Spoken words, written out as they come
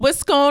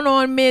What's going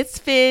on,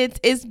 Misfits?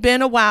 It's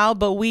been a while,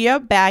 but we are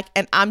back,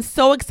 and I'm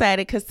so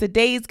excited because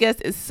today's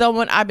guest is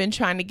someone I've been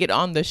trying to get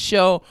on the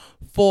show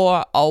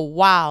for a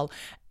while.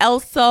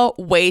 Elsa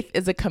Waithe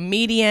is a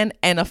comedian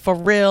and a for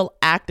real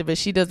activist.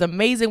 She does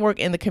amazing work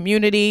in the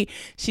community.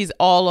 She's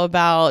all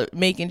about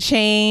making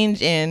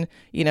change and,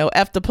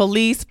 F the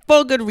police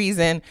for good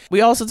reason.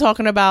 We also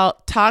talking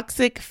about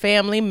toxic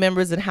family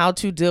members and how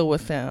to deal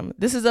with them.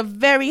 This is a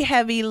very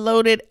heavy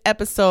loaded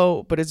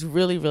episode, but it's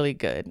really, really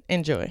good.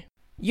 Enjoy.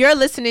 You're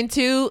listening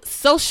to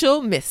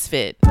Social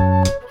Misfit.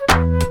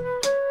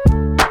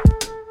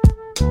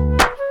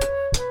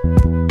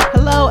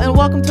 Hello and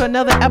welcome to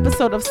another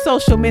episode of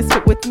Social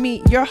Misfit with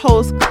me, your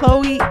host,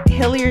 Chloe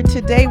Hilliard.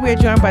 Today we're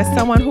joined by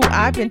someone who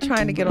I've been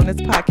trying to get on this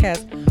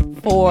podcast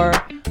for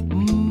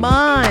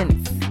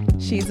months.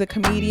 She's a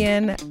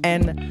comedian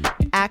and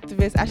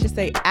activist. I should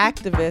say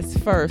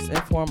activist first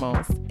and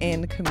foremost,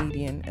 and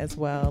comedian as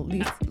well.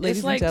 Ladies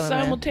it's like and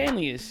gentlemen,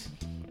 simultaneous.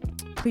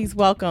 Please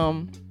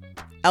welcome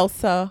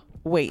Elsa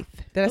Waithe.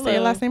 Did I say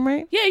your last name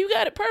right? Yeah, you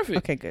got it perfect.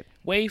 Okay, good.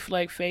 Waithe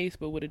like faith,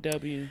 but with a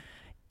W.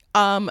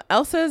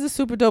 Elsa is a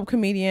super dope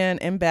comedian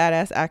and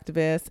badass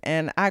activist,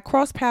 and I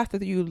crossed paths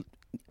with you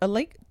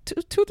like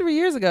 2-3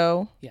 years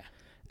ago. Yeah.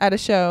 At a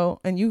show,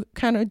 and you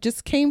kind of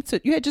just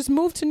you had just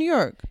moved to New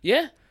York.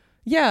 Yeah.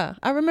 Yeah,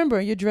 I remember.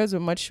 Your dreads were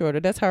much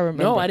shorter. That's how I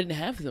remember. No, I didn't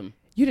have them.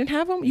 You didn't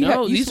have them?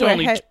 These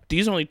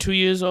are only 2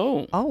 years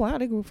old. Oh wow,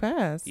 they grew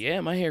fast.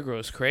 Yeah, my hair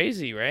grows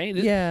crazy, right?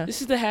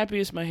 This is the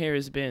happiest my hair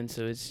has been,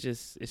 so it's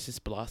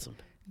just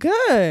blossomed.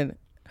 Good.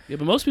 Yeah,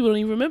 but most people don't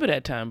even remember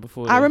that time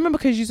before. I remember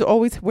because you used to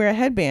always wear a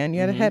headband.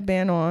 You had a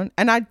headband on,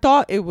 and I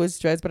thought it was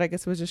dreads, but I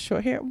guess it was just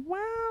short hair.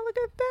 Wow, look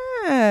at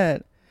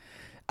that.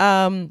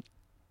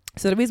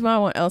 So the reason why I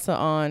want Elsa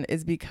on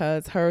is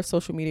because her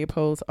social media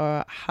posts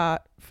are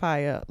hot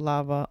fire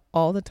lava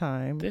all the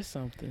time. There's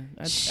something.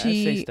 I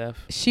say stuff.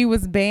 She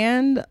was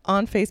banned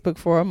on Facebook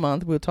for a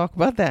month. We'll talk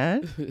about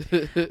that.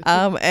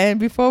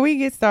 And before we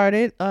get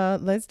started,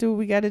 let's do what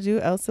we got to do.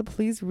 Elsa,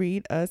 please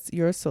read us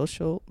your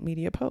social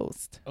media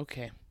post.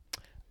 Okay.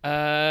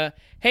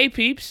 Hey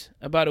peeps,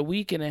 about a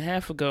week and a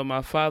half ago,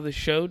 my father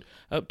showed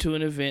up to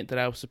an event that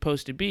I was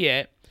supposed to be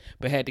at,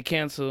 but had to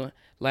cancel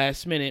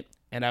last minute,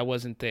 and I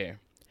wasn't there.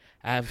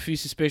 I have a few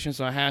suspicions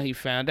on how he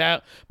found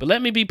out, but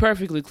let me be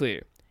perfectly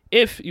clear.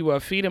 If you are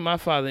feeding my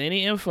father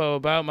any info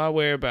about my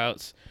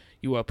whereabouts,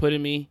 you are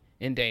putting me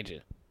in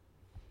danger.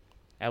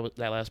 That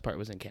last part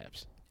was in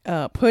caps.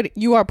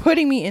 You are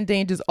putting me in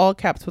danger, all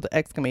caps with an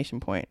exclamation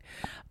point.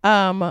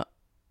 How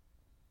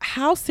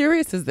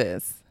serious is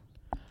this?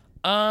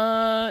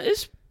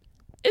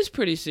 It's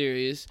pretty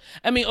serious.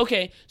 I mean,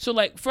 okay, so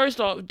like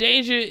first off,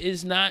 danger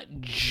is not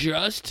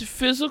just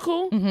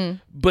physical,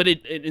 but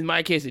it in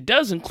my case it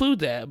does include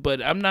that.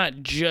 But I'm not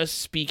just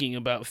speaking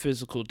about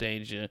physical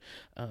danger.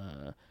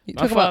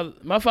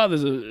 My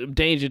father's a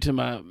danger to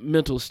my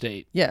mental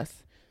state.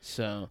 Yes.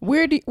 So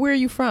where are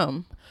you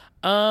from?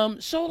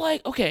 So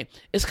like, okay,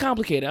 it's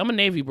complicated. I'm a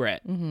Navy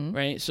brat,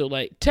 right? So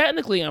like,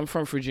 technically, I'm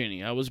from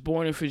Virginia. I was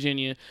born in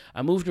Virginia.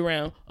 I moved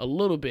around a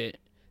little bit.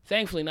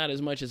 Thankfully, not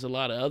as much as a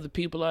lot of other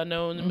people I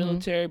know in the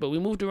military, but we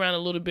moved around a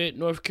little bit.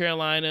 North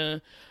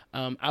Carolina.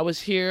 I was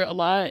here a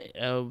lot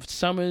of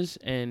summers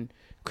and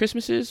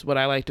Christmases, what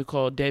I like to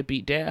call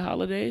deadbeat dad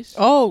holidays.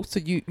 Oh, so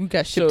you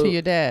got shipped to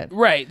your dad.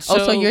 Right.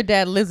 So your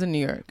dad lives in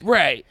New York.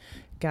 Right.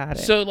 Got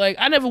it. So like,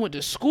 I never went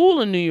to school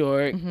in New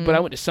York, but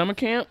I went to summer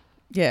camp.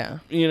 Yeah.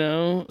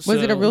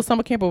 Was it a real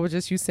summer camp, or was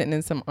just you sitting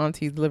in some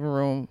auntie's living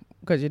room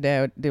because your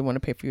dad didn't want to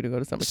pay for you to go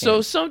to summer camp?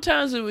 So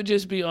sometimes it would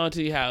just be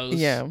auntie house.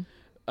 Yeah.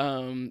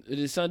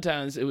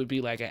 Sometimes it would be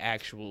like an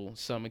actual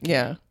summer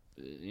camp.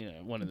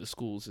 Yeah. One of the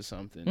schools or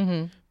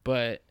something.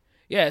 But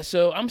yeah,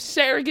 so I'm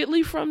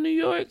surrogately from New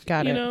York.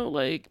 Got it.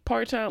 Like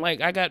part-time.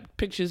 Like I got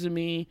pictures of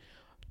me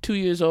 2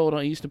 years old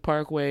on Eastern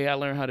Parkway. I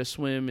learned how to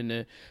swim in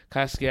the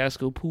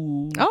Kosciuszko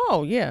pool.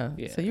 Oh yeah.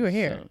 So you were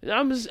here. So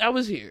I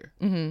was here.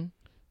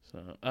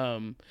 So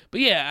but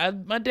yeah,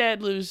 my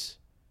dad lives,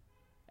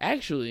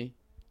 actually,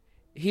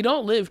 he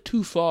don't live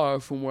too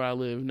far from where I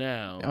live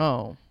now.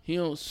 Oh. He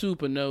don't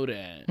super know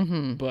that.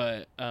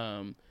 But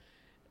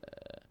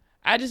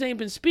I just ain't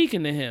been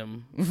speaking to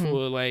him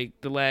for like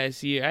the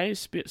last year. I ain't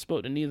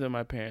spoke to neither of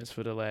my parents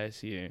for the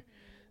last year.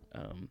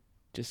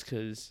 Just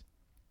because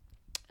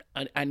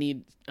I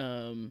need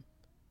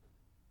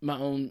my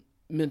own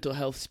mental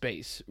health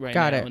space right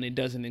now, and it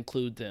doesn't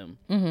include them.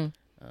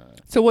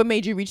 So what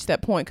made you reach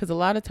that point? Because a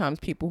lot of times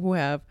people who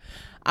have,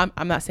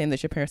 I'm not saying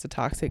that your parents are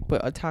toxic,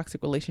 but a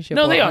toxic relationship.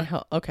 No, they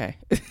are. Okay.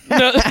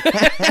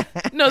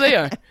 No, they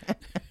are.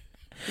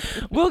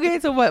 We'll get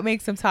into what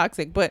makes them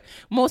toxic, but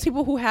most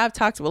people who have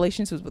toxic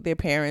relationships with their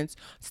parents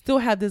still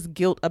have this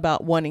guilt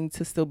about wanting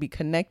to still be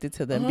connected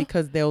to them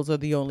because those are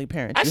the only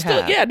parents you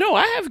have. Yeah, no,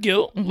 I have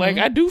guilt. Like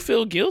I do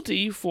feel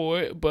guilty for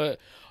it, but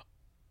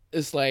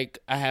it's like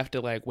I have to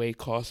like weigh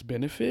cost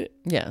benefit.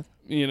 Yeah.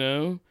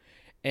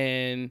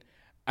 And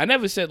I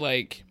never said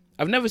like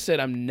I've never said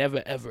I'm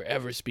never ever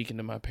ever speaking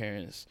to my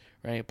parents,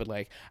 right? But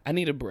like I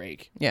need a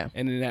break. Yeah.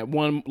 And then that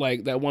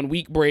 1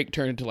 week break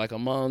turned into like a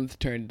month,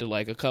 turned into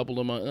like a couple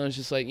of months. And I was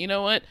just like, you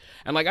know what?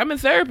 And like I'm in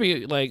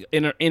therapy, like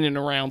in and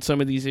around some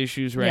of these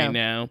issues right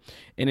now,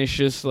 and it's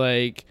just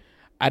like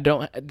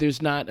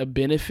there's not a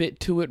benefit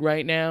to it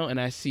right now, and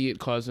I see it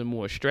causing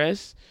more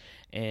stress,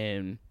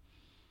 and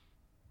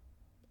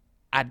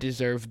I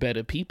deserve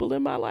better people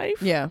in my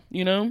life. Yeah.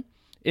 You know,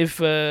 if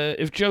Joe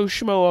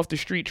Schmo off the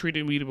street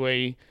treated me the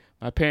way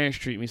my parents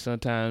treat me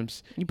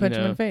sometimes, you punch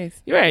him in the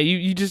face. You're right.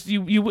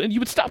 You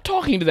would stop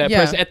talking to that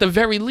person at the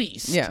very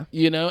least. Yeah.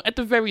 You know, at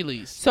the very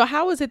least. So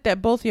how is it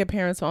that both your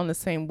parents are on the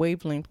same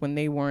wavelength when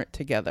they weren't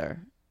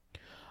together?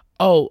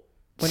 Oh,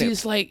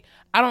 it's like,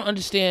 I don't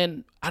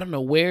understand. I don't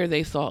know where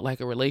they thought like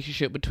a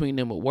relationship between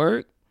them would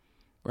work.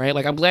 Right.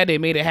 Like, I'm glad they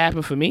made it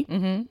happen for me.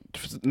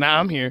 Mm-hmm. Now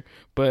I'm here.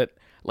 But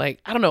like,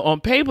 I don't know.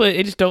 On paper,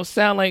 it just don't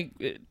sound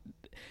like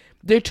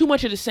they're too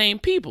much of the same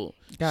people.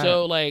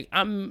 So like,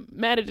 I'm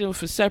mad at them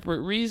for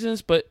separate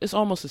reasons, but it's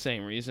almost the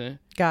same reason.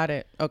 Got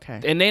it. Okay.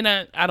 And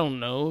I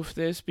don't know if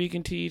they're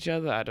speaking to each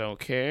other. I don't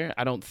care.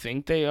 I don't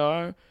think they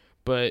are,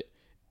 but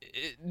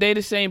they're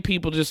the same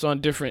people, just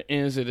on different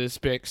ends of the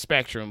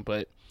spectrum.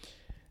 But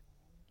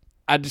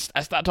I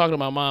stopped talking to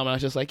my mom, and I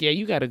was just like, yeah,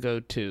 you got to go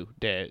too,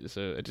 Dad.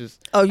 So I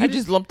just... Oh, you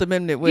just lumped them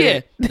in it with...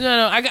 Yeah.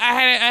 No, I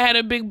had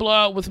a big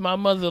blowout with my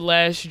mother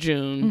last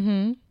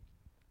June,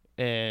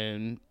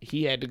 and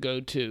he had to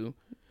go too.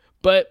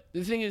 But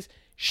the thing is,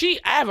 I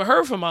haven't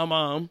heard from my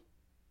mom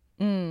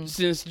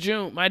since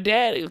June. My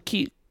dad,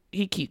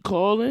 he keep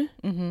calling,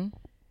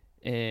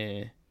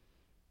 and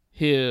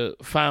he'll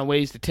find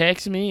ways to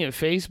text me and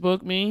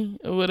Facebook me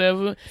or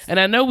whatever. And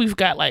I know we've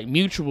got like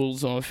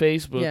mutuals on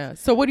Facebook. Yeah.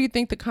 So what do you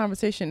think the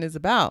conversation is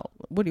about?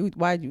 Why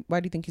do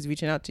you think he's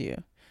reaching out to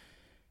you?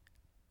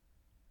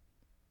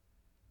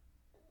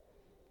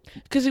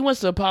 Because he wants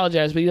to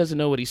apologize, but he doesn't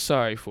know what he's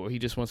sorry for. He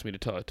just wants me to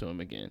talk to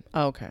him again.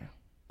 Okay.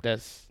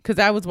 That's because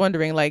I was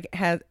wondering, like,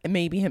 has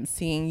maybe him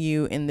seeing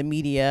you in the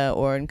media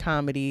or in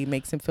comedy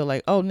makes him feel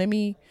like, oh, let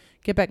me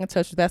get back in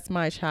touch with that's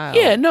my child.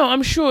 Yeah, no,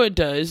 I'm sure it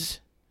does.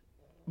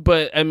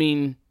 But I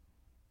mean,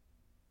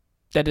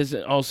 that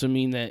doesn't also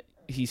mean that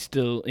he's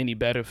still any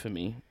better for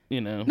me, you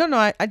know. No,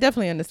 I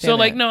definitely understand. So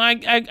like, no,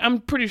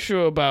 I'm pretty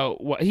sure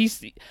about what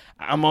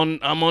I'm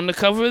on the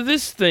cover of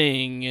this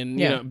thing and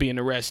you know, being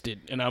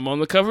arrested, and I'm on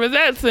the cover of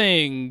that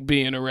thing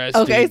being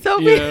arrested. Okay, so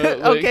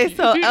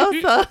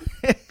Elsa.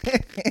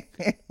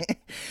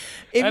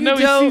 I know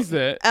he sees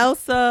that.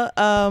 Elsa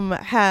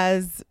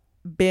has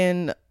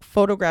been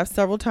photographed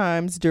several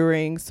times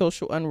during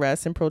social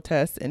unrest and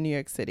protests in New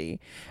York City,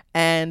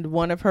 and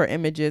one of her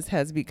images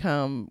has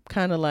become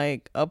kind of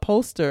like a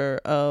poster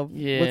of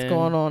what's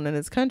going on in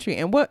this country.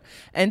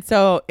 And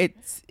so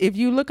it's, if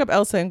you look up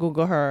Elsa and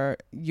Google her,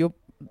 you'll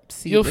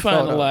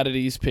find a lot of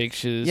these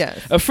pictures.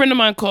 Yes. A friend of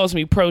mine calls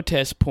me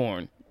protest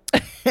porn.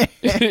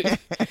 The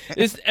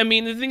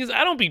thing is,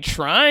 I don't be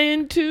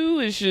trying to.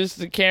 It's just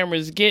the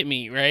cameras get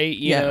me, right?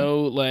 You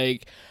know,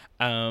 like,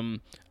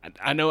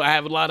 I know I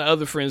have a lot of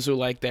other friends who are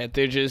like that.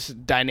 They're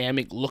just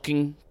dynamic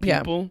looking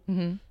people. Yeah.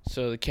 Mm-hmm.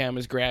 So the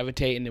cameras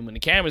gravitate, and then when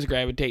the cameras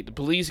gravitate, the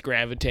police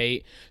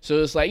gravitate.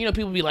 So it's like, you know,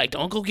 people be like,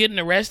 don't go getting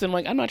arrested. I'm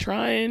like, I'm not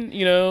trying,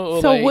 you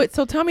know.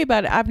 So tell me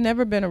about it. I've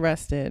never been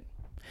arrested,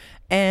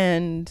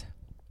 and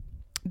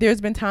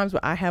there's been times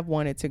where I have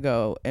wanted to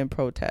go and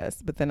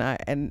protest, but then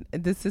and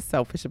this is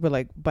selfish,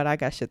 but I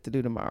got shit to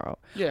do tomorrow.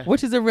 Yeah.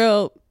 Which is a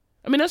real...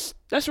 I mean,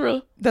 that's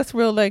real. That's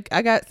real. Like,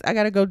 I got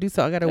to go do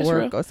something. I got to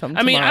work or something.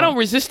 I mean, tomorrow. I don't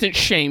resistance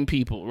shame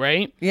people,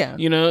 right? Yeah.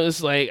 You know,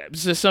 it's like,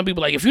 some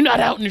people like, if you're not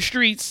out in the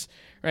streets,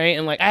 right?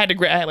 And like, I had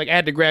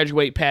to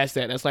graduate past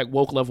that. That's like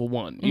woke level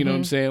 1. You know what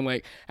I'm saying?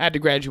 Like, I had to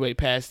graduate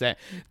past that.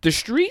 The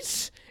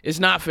streets is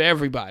not for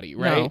everybody,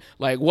 right? No.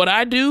 Like, what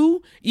I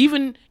do,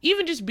 even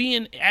just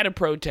being at a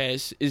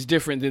protest is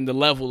different than the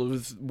level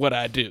of what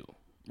I do.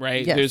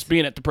 Right. Yes. There's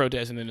being at the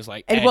protest, and then it's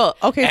like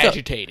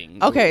agitating.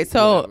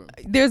 So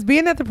there's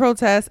being at the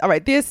protest. All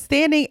right. There's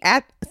standing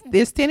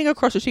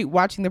across the street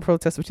watching the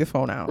protest with your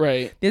phone out.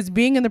 Right. There's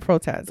being in the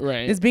protest.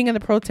 Right. There's being in the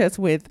protest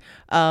with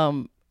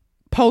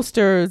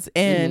posters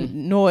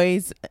and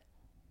noise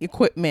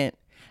equipment,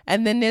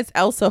 and then there's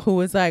Elsa,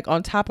 who is like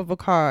on top of a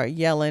car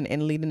yelling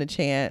and leading the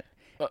chant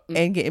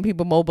and getting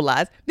people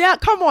mobilized. Now,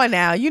 come on,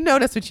 now, you know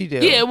that's what you do.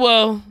 Yeah.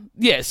 Well,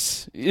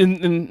 yes.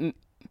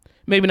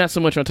 Maybe not so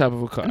much on top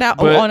of a car. Now,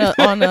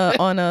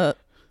 on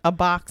a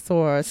box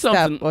or a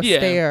step or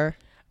stair.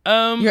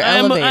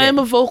 I am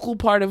a vocal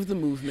part of the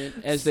movement,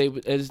 as they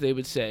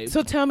would say.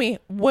 So tell me,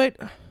 what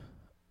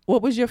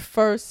was your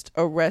first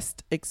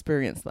arrest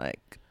experience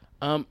like?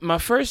 My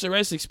first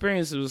arrest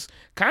experience was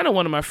kind of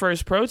one of my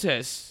first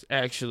protests,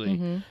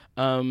 actually.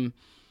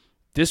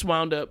 This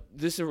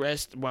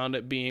arrest wound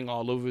up being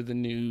all over the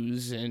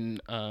news, and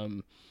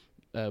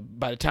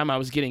by the time I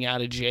was getting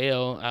out of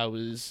jail, I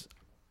was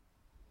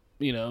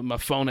my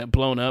phone had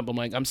blown up. I'm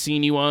like, I'm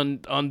seeing you on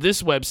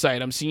this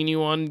website. I'm seeing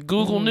you on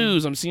Google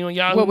News. I'm seeing you on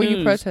Yahoo What were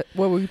News.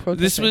 What were you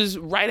protesting? This was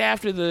right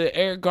after the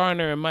Eric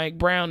Garner and Mike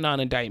Brown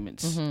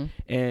non-indictments,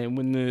 and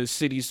when the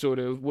city sort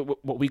of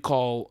what we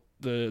call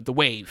the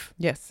wave.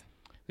 Yes.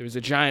 There was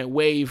a giant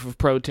wave of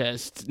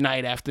protests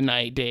night after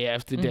night, day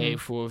after day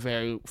for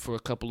a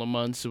couple of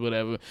months or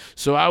whatever.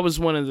 So I was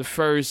one of the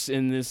first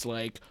in this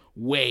like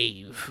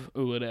wave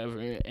or whatever,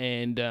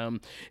 and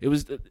it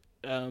was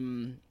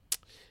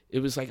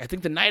like I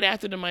think the night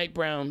after the Mike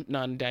Brown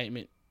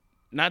non-indictment,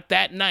 not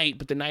that night,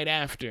 but the night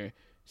after,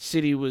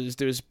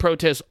 there's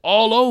protests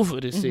all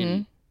over the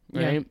city,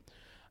 right?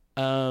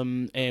 Yeah.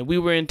 And we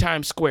were in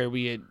Times Square.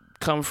 We had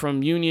come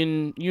from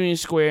Union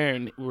Square,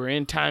 and we were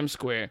in Times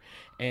Square,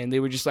 and they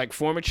were just like,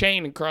 form a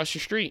chain and cross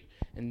your street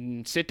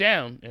and sit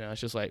down. And I was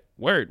just like,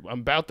 word, I'm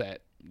about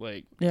that.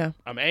 Like, yeah,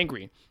 I'm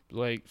angry.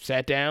 Like,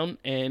 sat down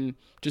and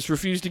just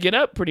refused to get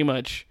up pretty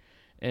much,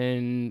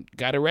 and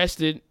got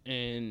arrested.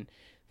 And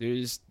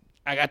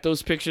I got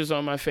those pictures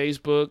on my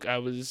Facebook. I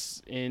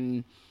was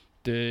in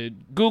the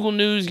Google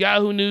News,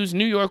 Yahoo News,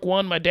 New York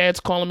One. My dad's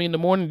calling me in the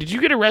morning. Did you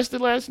get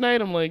arrested last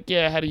night? I'm like,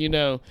 yeah, how do you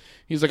know?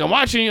 He's like, I'm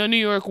watching you on New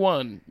York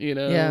One,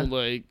 Yeah.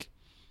 Like,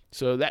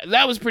 so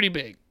that was pretty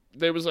big.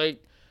 There was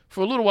like,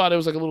 for a little while, there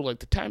was like a little like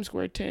the Times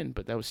Square 10,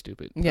 but that was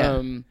stupid.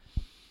 Yeah.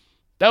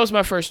 That was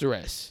my first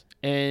arrest.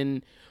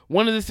 And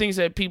one of the things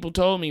that people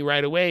told me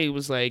right away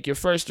was like, your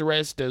first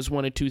arrest does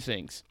one of two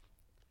things.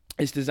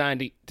 It's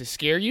designed to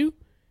scare you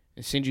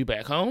and send you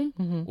back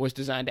home, or it's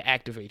designed to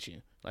activate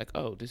you. Like,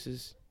 oh, this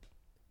is...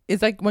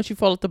 It's like once you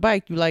fall off the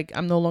bike, you're like,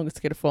 I'm no longer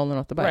scared of falling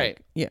off the bike. Right.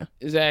 Yeah.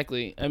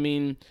 Exactly. I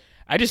mean,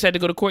 I just had to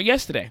go to court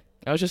yesterday.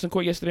 I was just in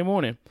court yesterday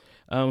morning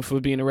for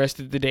being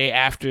arrested the day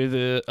after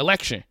the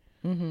election.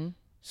 Mm-hmm.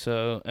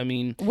 So, I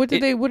mean... What are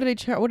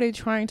they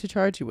trying to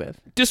charge you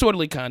with?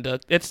 Disorderly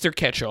conduct. It's their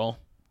catch-all.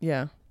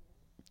 Yeah.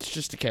 It's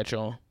just a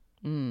catch-all.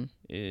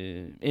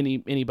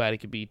 Anybody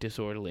could be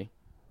disorderly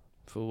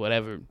for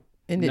whatever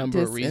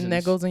number of reasons. And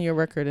that goes on your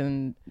record,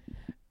 and...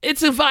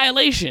 It's a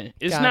violation.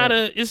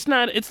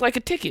 It's like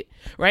a ticket,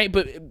 right?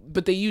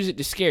 But they use it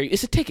to scare you.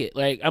 It's a ticket.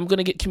 Like, I'm going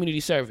to get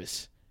community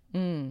service.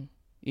 I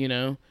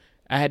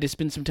had to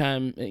spend some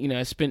time,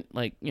 I spent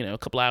like, a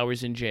couple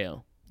hours in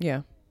jail.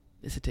 Yeah.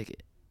 It's a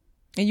ticket.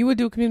 And you would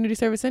do community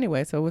service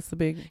anyway, so what's the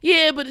big...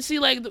 Yeah, but see,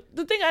 like,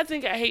 the thing I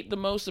think I hate the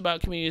most about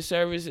community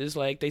service is,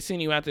 like, they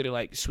send you out there to,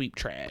 like, sweep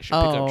trash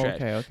or pick up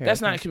trash. Okay, That's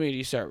not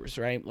community service,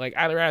 right? Like,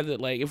 I'd rather,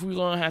 like, if we're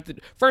going to have to...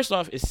 First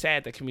off, it's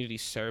sad that community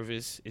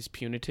service is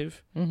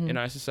punitive in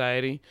our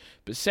society.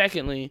 But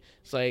secondly,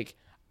 it's like,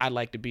 I'd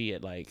like to be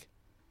at, like,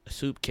 a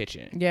soup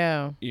kitchen.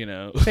 Yeah.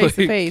 Face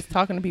to face,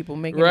 talking to people,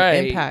 making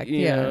an impact.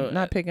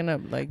 Not picking up,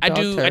 like,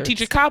 I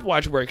teach a cop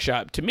watch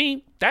workshop. To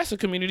me, that's a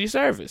community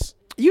service.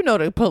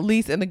 The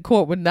police and the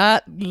court would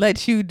not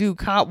let you do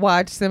cop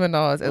watch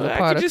seminars as a part of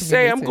community. I could just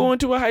say I'm going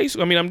to a high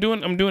school. I mean, I'm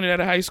doing it at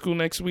a high school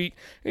next week.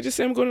 I just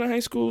say I'm going to high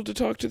school to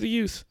talk to the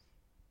youth.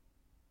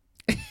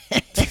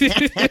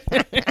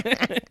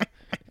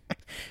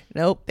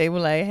 Nope. They were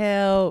like,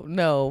 hell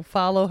no,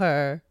 follow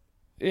her.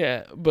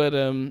 Yeah, but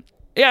I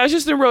was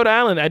just in Rhode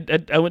Island.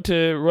 I went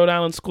to Rhode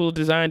Island School of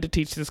Design to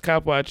teach this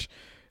cop watch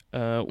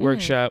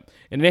workshop,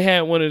 and they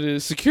had one of the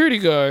security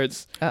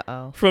guards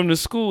from the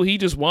school. He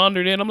just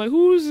wandered in. I'm like,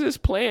 who is this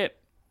plant?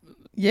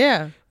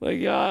 Yeah. Like,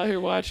 y'all out here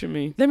watching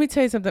me. Let me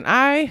tell you something.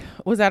 I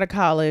was out of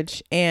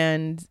college,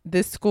 and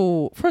this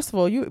school, first of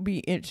all, you would be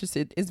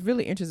interested. It's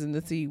really interesting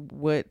to see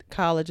what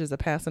colleges are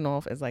passing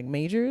off as like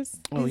majors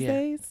these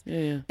days.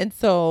 Yeah. And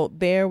so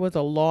there was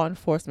a law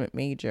enforcement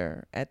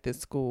major at this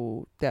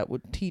school that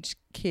would teach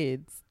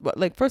kids.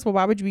 Like, first of all,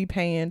 why would you be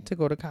paying to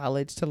go to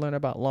college to learn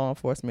about law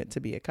enforcement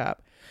to be a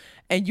cop?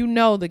 And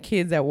the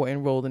kids that were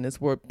enrolled in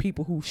this were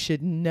people who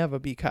should never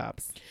be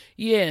cops.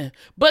 Yeah.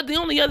 But the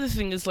only other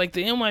thing is, like,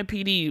 the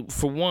NYPD,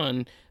 for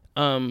one,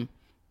 they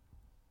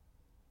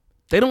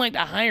don't like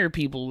to hire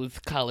people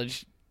with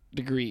college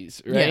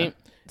degrees, right?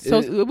 Yeah. So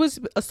it was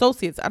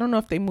associates. I don't know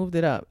if they moved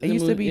it up. It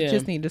used to be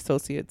just need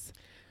associates.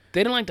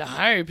 They don't like to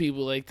hire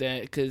people like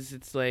that because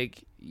it's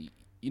like,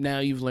 now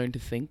you've learned to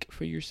think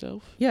for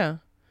yourself. Yeah.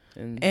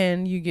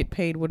 And you get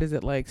paid, what is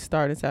it, like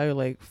starting salary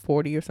like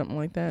 40 or something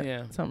like that?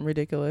 Yeah. Something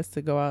ridiculous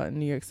to go out in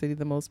New York City,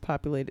 the most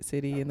populated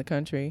city in the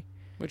country.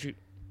 What you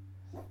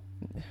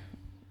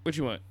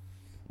want?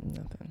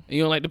 Nothing.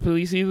 You don't like the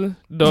police either?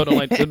 The dog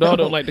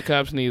don't like the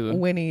cops neither.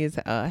 Winnie is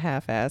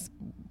half-ass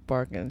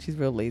barking. She's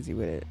real lazy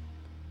with it.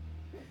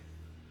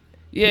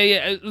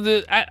 Yeah.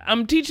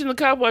 I'm teaching the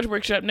cop watch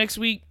workshop next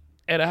week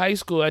at a high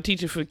school. I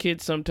teach it for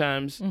kids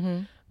sometimes.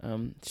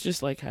 Mm-hmm. It's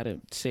just like how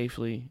to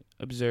safely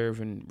observe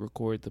and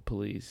record the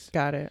police.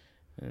 Got it.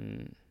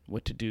 And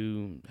what to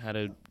do, how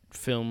to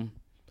film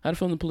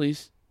the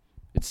police.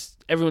 It's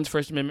everyone's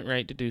First Amendment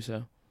right to do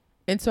so.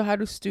 And so how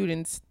do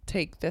students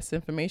take this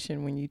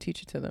information when you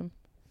teach it to them?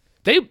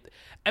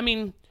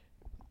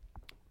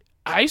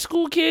 High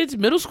school kids,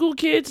 middle school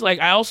kids, like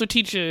I also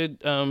teach I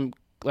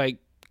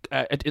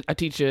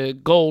teach a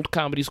Gold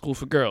Comedy School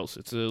for girls.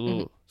 It's a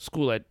little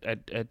school I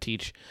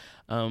teach.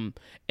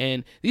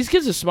 And these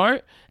kids are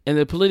smart and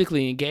they're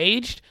politically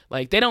engaged.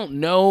 Like, they don't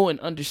know and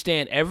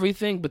understand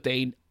everything, but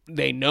they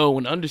know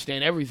and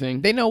understand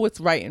everything. They know what's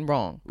right and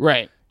wrong.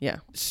 Right. Yeah.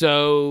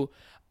 So,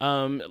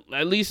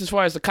 at least as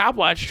far as the cop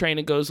watch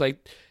training goes,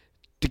 like,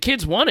 the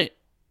kids want it.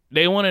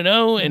 They want to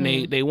know, and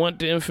they want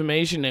the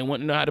information. They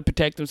want to know how to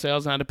protect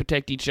themselves and how to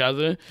protect each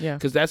other. Yeah.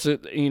 Because that's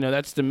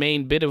the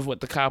main bit of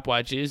what the cop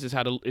watch is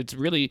it's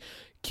really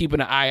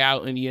keeping an eye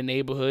out in your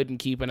neighborhood and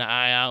keeping an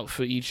eye out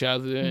for each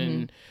other,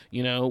 and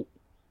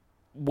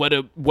what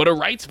a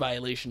rights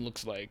violation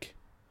looks like.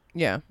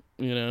 Yeah.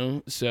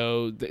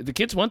 So the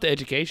kids want the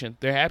education.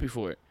 They're happy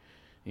for it.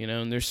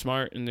 And they're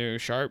smart and they're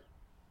sharp.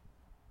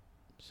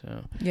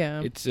 So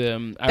yeah, it's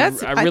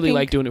I really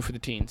like doing it for the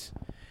teens.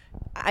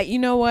 You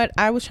know what?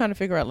 I was trying to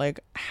figure out like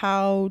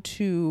how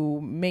to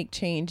make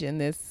change in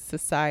this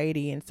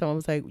society, and someone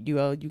was like,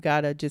 you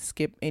gotta just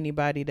skip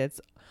anybody that's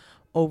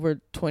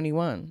over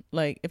 21.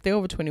 Like, if they're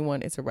over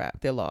 21, it's a wrap.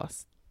 They're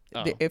lost.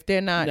 Oh. If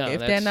they're not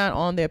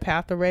on their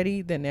path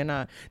already, then they're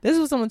not. This is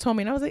what someone told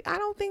me, and I was like, I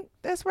don't think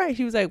that's right.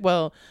 She was like,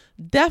 well,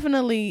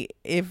 definitely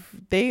if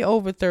they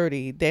over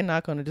 30, they're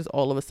not going to just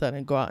all of a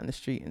sudden go out in the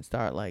street and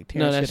start like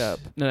tearing shit up.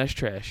 No, that's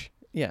trash.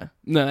 Yeah.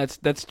 No,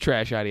 that's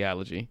trash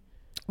ideology.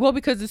 Well,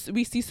 because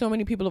we see so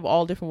many people of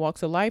all different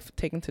walks of life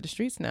taken to the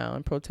streets now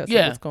and protesting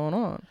what's going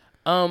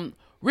on.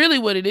 Really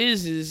what it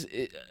is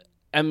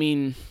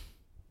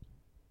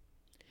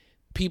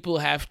people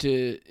have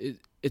to,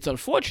 it's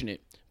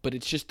unfortunate, but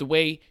it's just the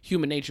way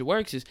human nature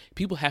works is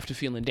people have to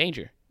feel in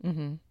danger.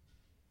 Mm-hmm.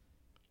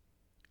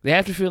 They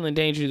have to feel in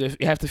danger.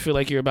 They have to feel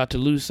like you're about to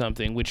lose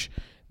something, which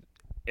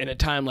in a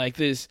time like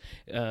this,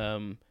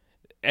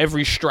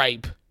 every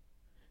stripe,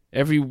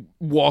 every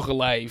walk of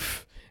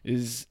life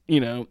is,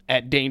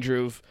 at danger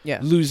of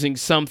losing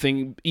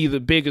something, either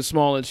big or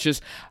small. It's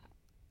just,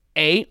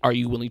 are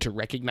you willing to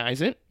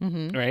recognize it?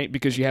 Mm-hmm. Right?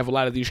 Because you have a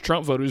lot of these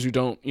Trump voters who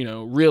don't,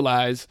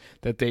 realize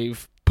that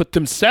they've put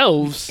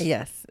themselves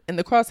in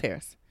the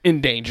crosshairs,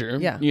 in danger.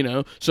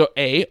 Yeah. So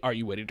are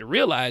you ready to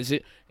realize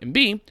it? And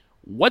B,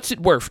 what's it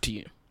worth to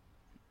you?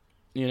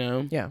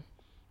 Yeah.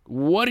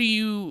 What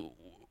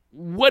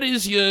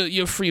is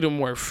your freedom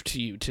worth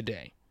to you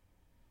today?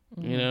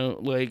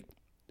 Mm-hmm. Like,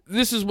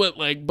 this is what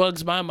like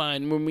bugs my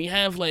mind when we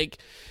have like,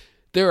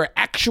 there are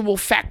actual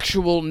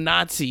factual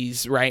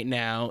Nazis right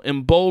now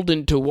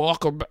emboldened to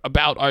walk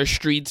about our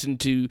streets and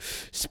to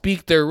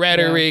speak their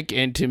rhetoric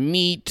and to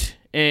meet.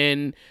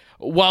 And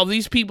while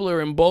these people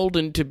are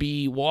emboldened to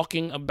be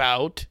walking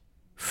about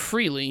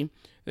freely,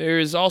 there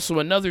is also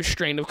another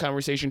strain of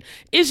conversation.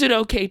 Is it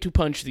okay to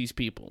punch these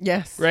people?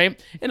 Yes. Right?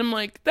 And I'm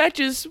like, that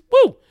just,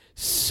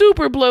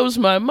 super blows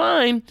my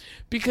mind,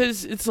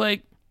 because it's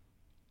like,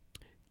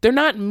 they're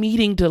not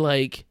meeting to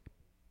like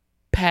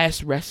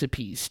pass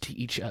recipes to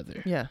each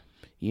other. Yeah.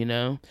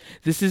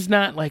 This is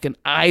not like an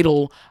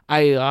idle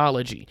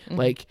ideology. Mm-hmm.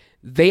 Like,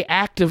 they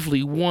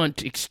actively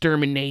want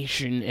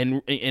extermination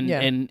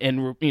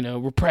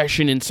and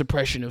repression and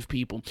suppression of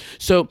people.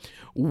 So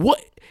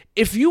what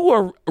if you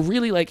are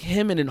really like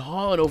hemming and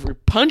hawing over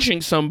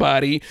punching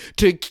somebody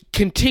to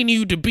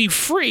continue to be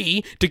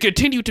free, to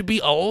continue to be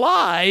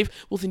alive?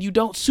 Well, then you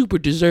don't super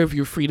deserve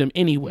your freedom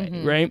anyway,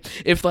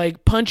 right? If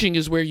like punching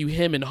is where you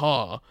hem and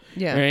haw,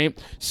 right?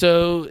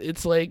 So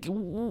it's like,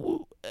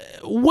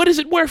 what is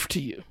it worth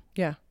to you?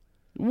 Yeah.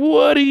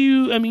 What do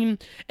you,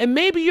 and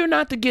maybe you're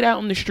not the get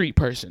out in the street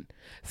person.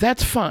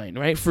 That's fine,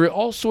 right? For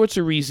all sorts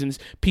of reasons,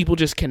 people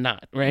just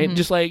cannot, right? Mm-hmm.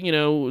 Just like,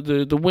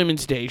 the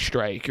Women's Day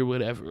strike or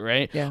whatever,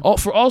 right? Yeah.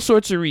 For all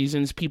sorts of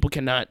reasons, people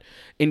cannot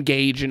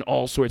engage in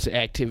all sorts of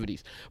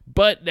activities.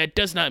 But that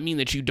does not mean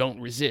that you don't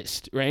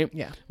resist, right?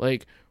 Yeah.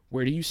 Like,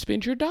 where do you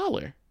spend your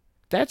dollar?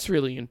 That's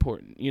really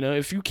important.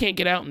 If you can't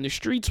get out in the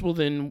streets, well,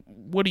 then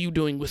what are you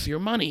doing with your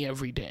money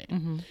every day?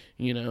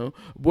 Mm-hmm.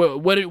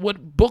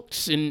 What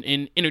books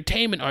and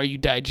entertainment are you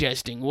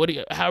digesting?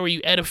 How are you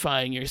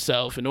edifying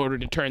yourself in order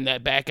to turn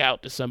that back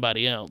out to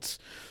somebody else?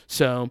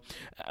 So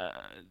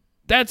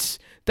that's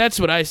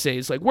what I say.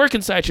 It's like, work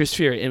inside your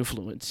sphere of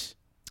influence.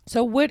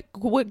 So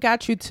what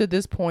got you to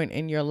this point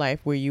in your life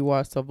where you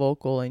are so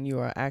vocal and you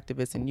are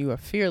activist and you are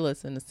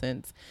fearless, in a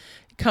sense,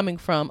 coming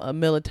from a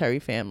military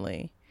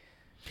family?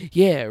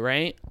 Yeah,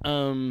 right. I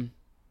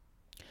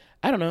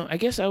don't know. I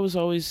guess I was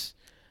always.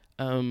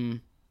 Are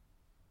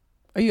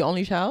you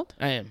only child?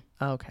 I am.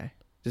 Oh, okay.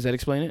 Does that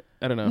explain it?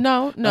 I don't know.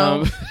 No,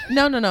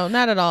 no,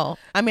 not at all.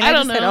 I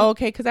just said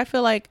okay because I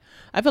feel like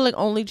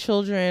only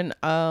children.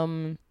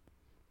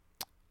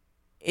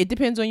 It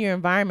depends on your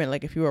environment.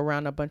 Like if you're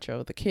around a bunch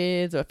of other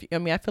kids, or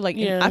I feel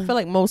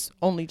like most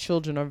only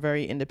children are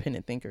very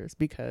independent thinkers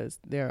because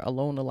they're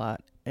alone a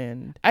lot.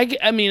 And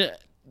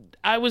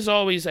I was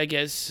always, I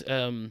guess.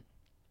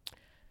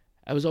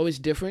 I was always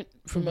different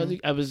from other.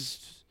 I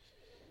was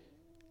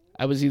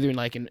either in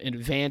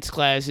advanced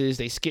classes.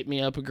 They skipped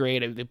me up a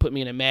grade. They put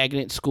me in a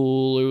magnet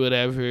school or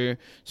whatever.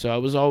 So I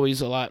was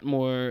always a lot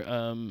more,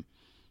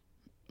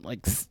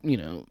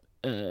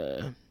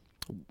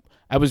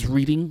 I I was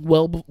reading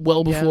well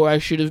before I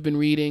should have been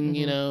reading.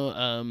 You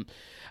know,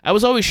 I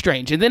was always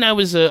strange. And then I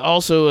was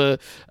also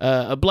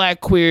a black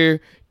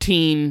queer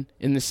teen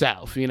in the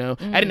South. You know,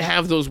 I didn't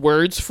have those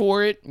words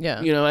for it.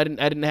 Yeah. You know, I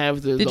didn't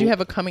have the. Did you have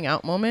a coming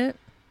out moment?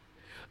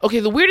 Okay,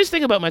 the weirdest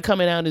thing about my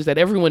coming out is that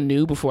everyone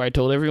knew before I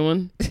told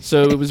everyone.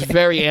 So it was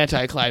very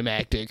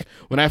anticlimactic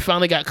when I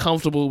finally got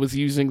comfortable with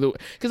using the...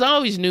 Because I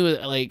always knew,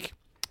 like,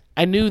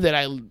 I knew that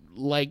I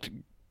liked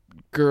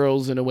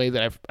girls in a way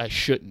that I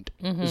shouldn't,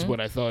 is what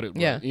I thought it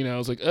was. Yeah. You know, I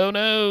was like, oh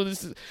no,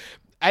 this is...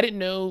 I didn't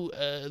know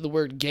the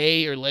word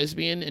gay or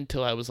lesbian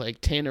until I was like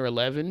 10 or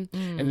 11.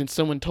 And then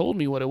someone told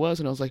me what it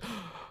was, and I was like...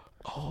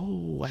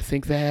 Oh, I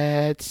think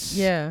that's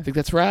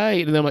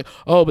right. And then I'm like,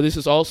 oh, but this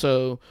is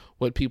also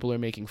what people are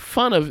making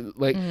fun of.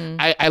 Like,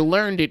 I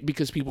learned it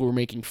because people were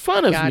making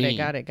fun of me.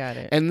 Got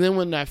it. And then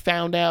when I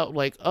found out,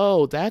 like,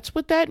 oh, that's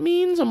what that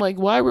means, I'm like,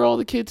 why were all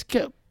the kids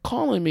kept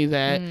calling me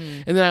that?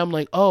 And then I'm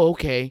like, oh,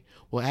 okay.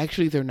 Well,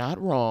 actually, they're not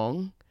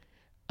wrong.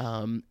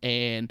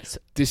 And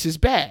this is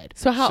bad.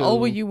 So how old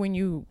were you when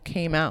you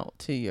came out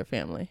to your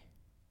family?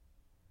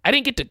 I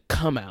didn't get to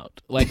come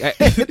out. Like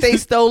they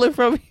stole it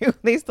from you.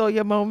 They stole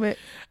your moment.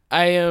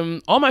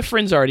 All my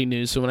friends already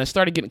knew. So when I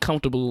started getting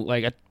comfortable,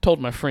 like I told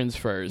my friends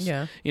first.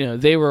 Yeah. You know,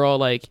 they were all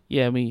like,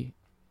 "Yeah,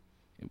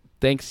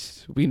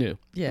 thanks. We knew.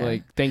 Yeah.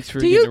 Like, thanks for."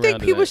 Do you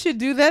think people should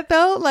do that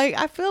though? Like,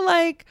 I feel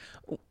like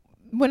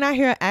when I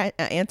hear an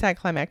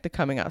anticlimactic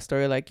coming out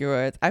story like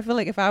yours, I feel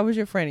like if I was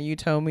your friend and you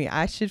told me,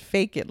 I should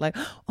fake it. Like,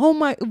 oh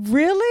my,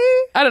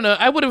 really? I don't know.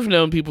 I would have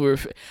known people were.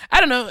 I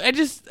don't know.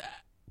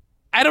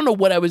 I don't know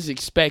what I was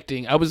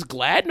expecting. I was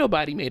glad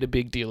nobody made a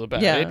big deal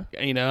about it.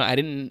 You know, I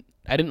didn't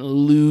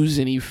lose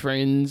any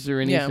friends or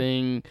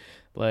anything.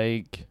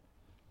 Like,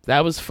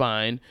 that was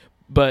fine.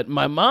 But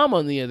my mom,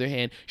 on the other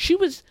hand, she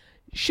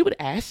would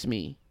ask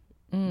me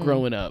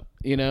growing up,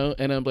 you know,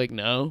 and I'm like,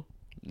 no,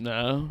 I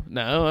don't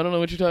know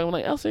what you're talking about. I'm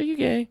like, Elsa, are you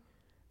gay?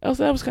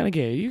 Elsa, that was kind of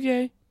gay. Are you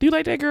gay? Do you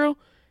like that girl?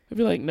 I'd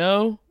be like,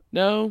 no.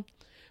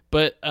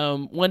 But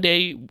one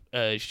day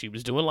she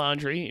was doing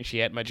laundry and she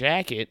had my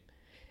jacket.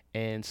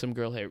 And some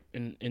girl had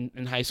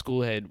in high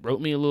school had wrote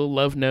me a little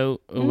love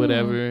note or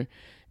whatever,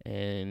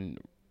 and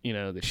you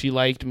know that she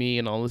liked me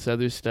and all this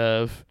other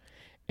stuff,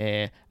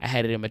 and I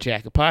had it in my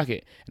jacket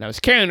pocket, and I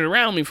was carrying it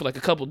around me for like a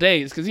couple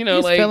days because you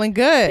know, like feeling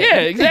good. Yeah,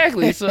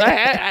 exactly. So I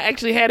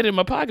actually had it in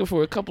my pocket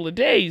for a couple of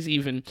days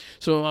even.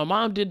 So when my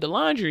mom did the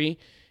laundry,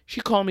 she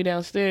called me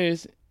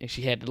downstairs and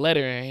she had the letter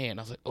in her hand.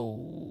 I was like,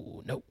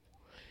 oh no,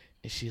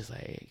 and she's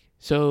like,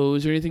 so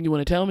is there anything you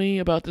want to tell me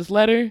about this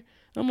letter?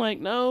 I'm like,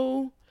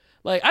 no.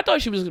 Like, I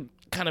thought she was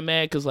kind of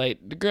mad because, like,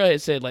 the girl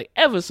had said, like,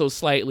 ever so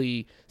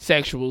slightly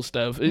sexual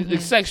stuff.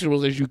 As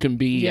sexual as you can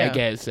be, I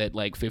guess, at,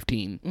 like,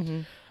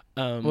 15.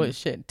 Well,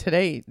 shit,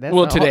 today.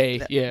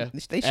 Yeah.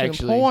 They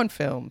shooting porn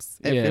films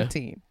at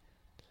 15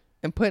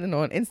 and putting it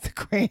on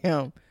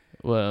Instagram.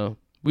 Well,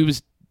 we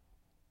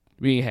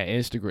ain't had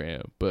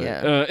Instagram, but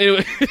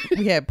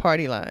we had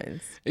party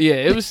lines. Yeah,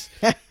 it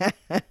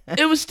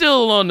was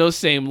still along those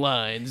same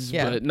lines,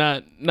 but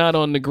not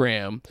on the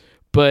gram.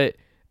 But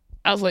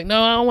I was like,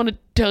 no, I don't want to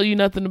tell you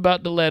nothing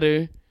about the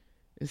letter.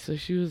 And so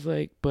she was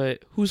like,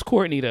 but who's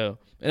Courtney though?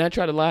 And I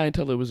tried to lie and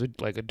tell her it was a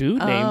dude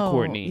named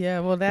Courtney. Yeah,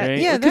 well that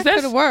right? that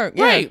could have worked.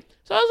 Yeah. Right.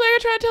 So I was like, I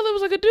tried to tell her it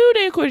was like a dude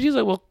named Courtney. She's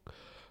like, well,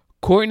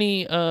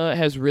 Courtney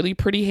has really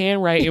pretty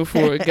handwriting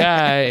for a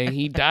guy, and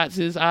he dots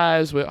his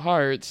I's with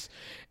hearts.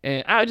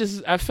 And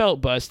I felt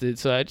busted.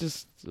 So I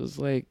just was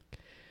like,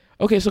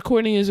 okay, so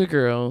Courtney is a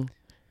girl,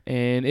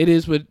 and it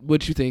is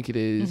what you think it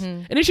is.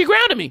 And then she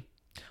grounded me.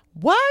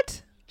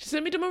 What? She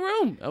sent me to my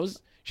room.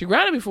 She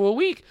grounded me for a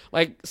week.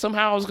 Like,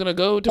 somehow I was going to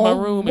go to my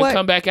room and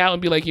come back out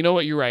and be like, you know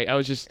what, you're right. I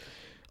was just...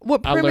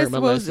 What premise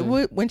was...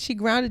 when she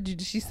grounded you,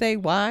 did she say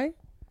why?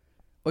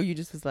 Or you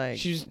just was like...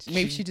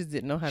 Maybe she just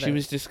didn't know how to... She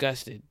was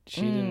disgusted.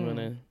 She didn't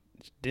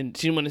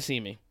want to see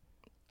me.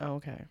 Oh,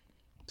 okay.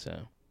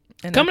 So...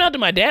 And coming out to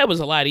my dad was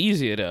a lot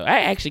easier, though. I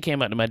actually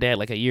came out to my dad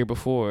like a year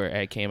before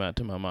I came out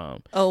to my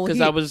mom. Oh,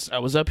 because I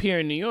was up here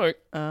in New York.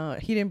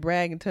 He didn't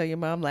brag and tell your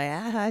mom,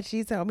 like,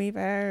 she told me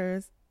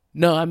first.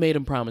 No, I made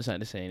him promise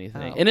not to say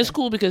anything. Okay. And it's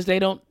cool because they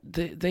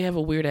have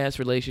a weird ass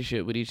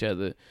relationship with each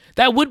other.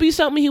 That would be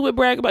something he would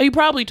brag about. He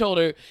probably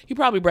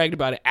bragged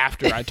about it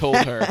after I told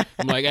her.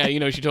 I'm like,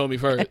 hey, she told me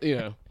first,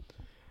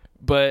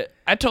 But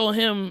I told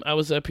him I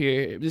was up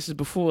here. This is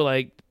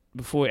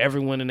before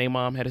everyone and their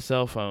mom had a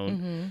cell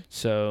phone.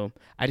 So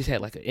I just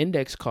had like an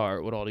index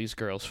card with all these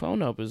girls' phone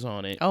numbers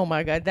on it. Oh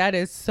my God, that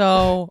is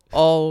so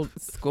old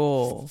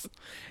school.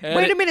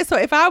 Wait a minute. So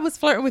if I was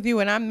flirting with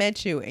you and I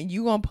met you and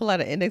you gonna pull out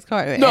an index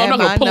card and I'm not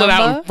gonna pull it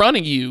out in front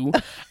of you.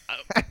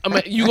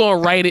 You gonna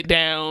write it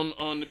down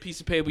on the piece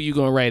of paper you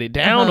gonna write it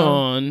down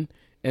on,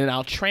 and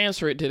I'll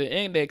transfer it to the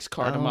index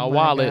card in my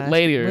wallet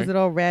later. Was it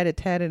all ratted,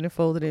 tatted, and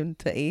folded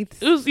into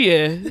eighths? It was,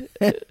 yeah.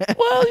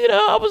 Well,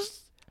 I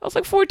was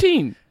like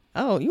 14.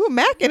 Oh, you were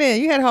macking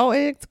it. You had whole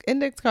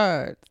index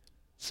cards.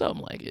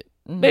 Something like it.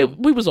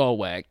 We was all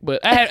whack,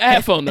 but I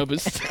had phone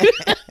numbers.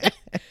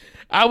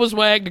 I was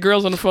whack. The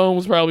girls on the phone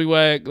was probably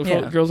whack. The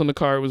Yeah. girls on the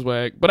car was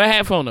whack. But I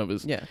had phone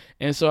numbers. Yeah.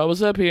 And so I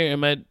was up here,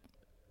 and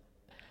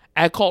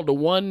I called the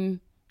one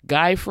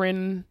guy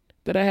friend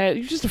that I had.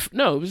 He was just it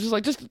was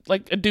just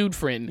like a dude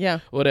friend. Yeah.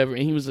 Whatever.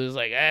 And he was just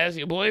like, ask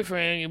your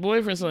boyfriend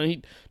something.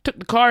 He took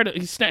the card.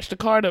 He snatched the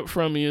card up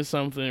from me or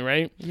something,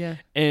 right? Yeah.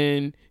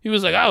 And he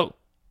was like, oh,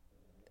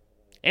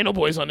 ain't no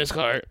boys on this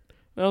card.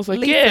 And I was like,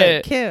 Lisa,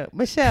 yeah. Kim,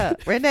 Michelle,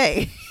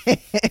 Renee,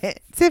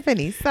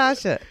 Tiffany,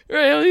 Sasha.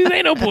 Right, there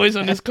ain't no boys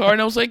on this card.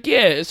 And I was like,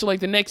 yeah. So, like,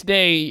 the next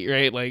day,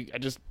 right, like, I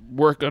just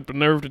worked up the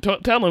nerve to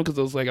tell him, because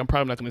I was like, I'm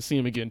probably not going to see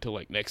him again until,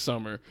 like, next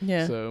summer.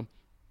 Yeah. So,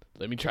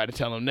 let me try to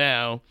tell him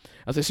now.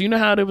 I was like, so you know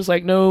how there was,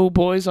 like, no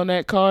boys on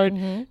that card?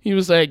 Mm-hmm. He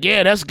was like,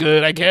 yeah, that's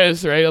good, I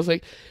guess, right? I was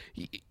like,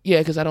 yeah,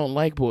 because I don't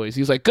like boys.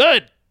 He was like,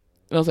 good.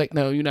 And I was like,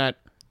 no, you're not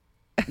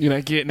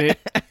getting it.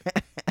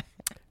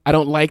 I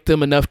don't like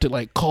them enough to,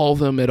 like, call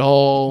them at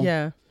all.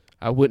 Yeah.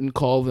 I wouldn't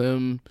call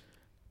them.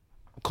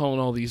 I'm calling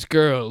all these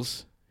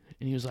girls.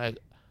 And he was like,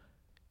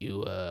 you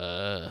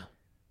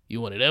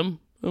one of them?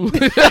 I'm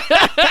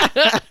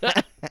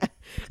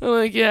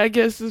like, yeah, I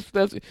guess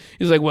that's.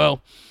 He's like,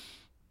 well,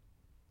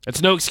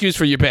 that's no excuse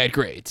for your bad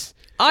grades.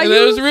 Are and you?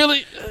 That was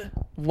really.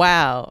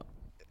 Wow.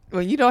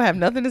 Well, you don't have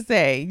nothing to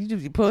say. You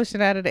just be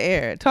pushing out of the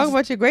air. Talk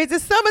about your grades.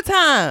 It's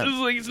summertime. It's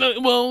like, it's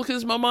not, well,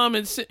 because my mom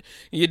and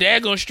your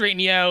dad gonna straighten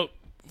you out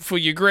for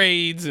your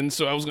grades, and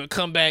so I was gonna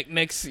come back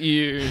next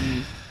year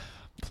and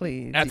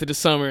Please. after the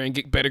summer and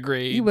get better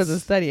grades. You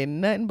wasn't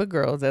studying nothing but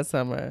girls that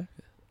summer.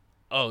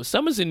 Oh,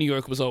 summers in New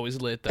York was always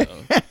lit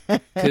though,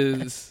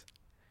 because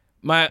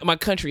my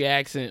country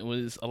accent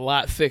was a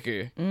lot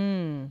thicker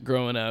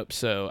growing up.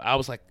 So I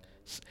was like,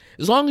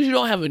 as long as you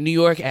don't have a New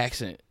York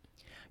accent.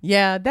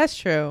 Yeah, that's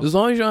true. As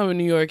long as you don't have a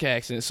New York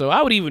accent. So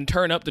I would even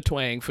turn up the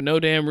twang for no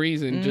damn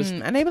reason. Just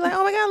And they be like,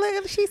 oh my God,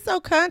 look at she's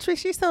so country.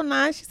 She's so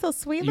nice. She's so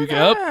sweet. Look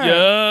at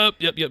her.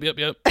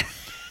 Yup.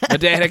 My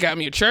dad had got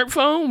me a chirp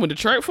phone when the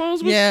chirp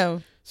phones was. Yeah.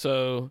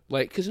 So,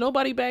 like, because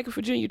nobody back in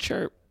Virginia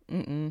chirp.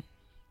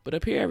 But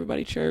up here,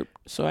 everybody chirp.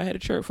 So I had a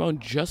chirp phone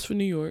just for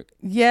New York.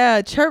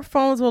 Yeah, chirp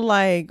phones were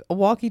like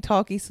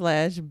walkie-talkie /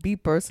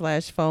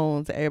 beeper /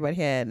 phones that everybody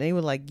had. And they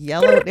were like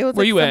yellow. They was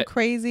Where like you some at?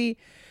 crazy.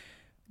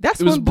 That's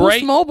It was when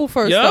bright. Boost Mobile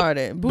first Yup.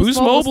 started. Boost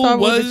Mobile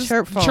started with was a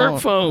chirp phone. chirp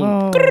phone.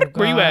 Oh,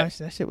 Where you at? gosh,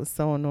 that shit was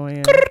so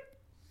annoying.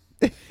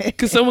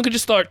 Because someone could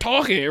just start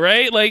talking,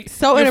 right? Like,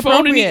 So your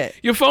phone inappropriate.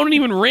 your phone didn't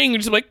even ring. You're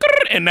just like,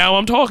 and now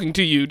I'm talking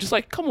to you. Just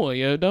like, come on,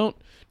 yo, don't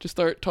just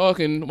start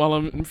talking while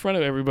I'm in front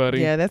of everybody.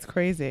 Yeah, that's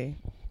crazy.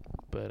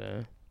 But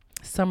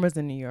Summers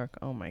in New York.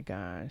 Oh my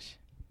gosh.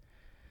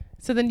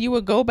 So then you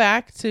would go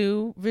back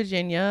to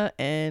Virginia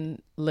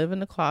and live in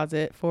the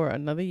closet for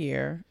another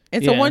year.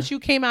 And so Yeah. once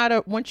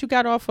you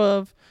got off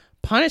of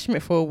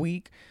punishment for a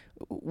week,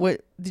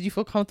 what did you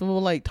feel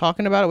comfortable like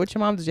talking about it with your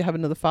mom? Did you have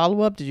another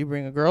follow up? Did you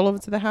bring a girl over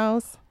to the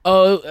house?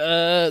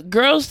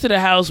 Girls to the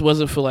house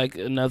wasn't for like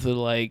another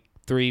like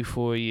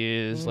 3-4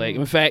 years. Like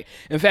in fact,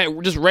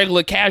 just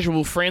regular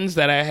casual friends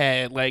that I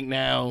had. Like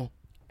now,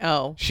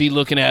 Oh, she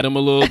looking at him a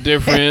little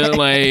different.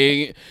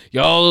 Like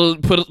y'all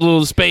put a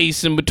little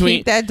space in between.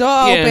 keep that door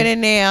Yeah. open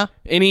in there.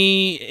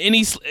 Any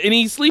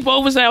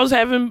sleepovers that I was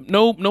having?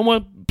 No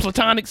more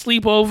platonic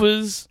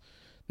sleepovers.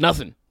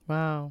 Nothing.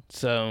 Wow.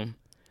 So,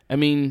 I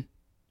mean,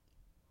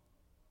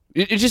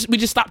 we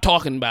just stopped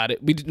talking about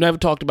it. We never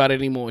talked about it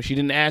anymore. She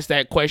didn't ask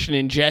that question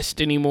in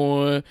jest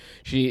anymore.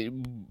 We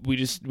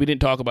didn't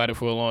talk about it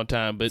for a long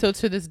time. But So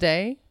to this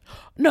day,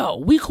 no,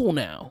 we cool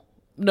now.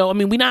 No, I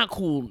mean we not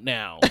cool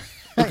now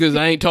because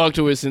I ain't talked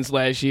to her since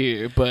last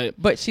year.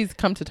 But she's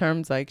come to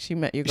terms like she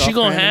met your she girlfriend.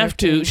 gonna and have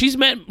to.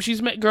 everything.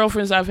 She's met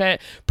girlfriends I've had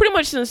pretty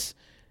much since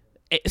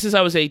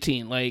I was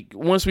 18. Like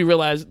once we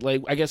realized,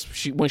 like I guess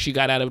when she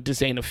got out of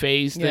this ain't a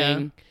phase Yeah.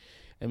 thing.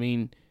 I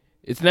mean,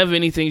 it's never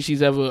anything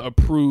she's ever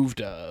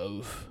approved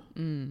of.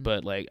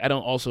 But like I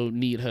don't also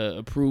need her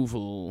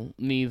approval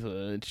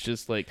neither. It's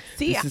just like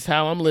this is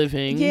how I'm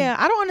living. Yeah,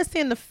 I don't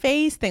understand the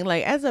phase thing.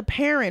 Like, as a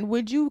parent,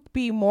 would you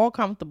be more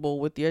comfortable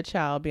with your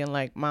child being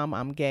like, Mom,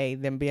 I'm gay,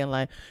 than being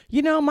like,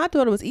 my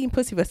daughter was eating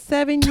pussy for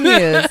 7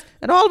 years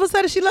and all of a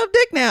sudden she loved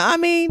dick now? I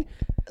mean,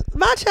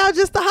 my child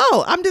just a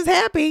hoe. I'm just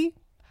happy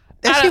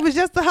that she was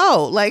just a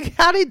hoe. Like,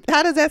 how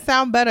does that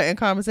sound better in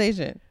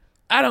conversation?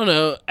 I don't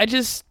know.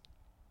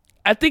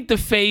 I think the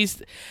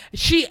phase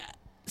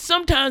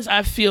sometimes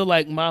I feel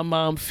like my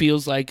mom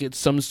feels like it's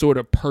some sort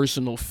of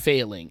personal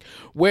failing,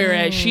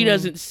 whereas she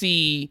doesn't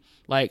see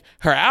like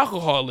her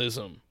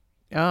alcoholism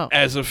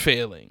as a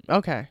failing.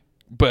 Okay.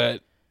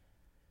 But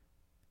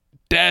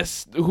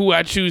that's who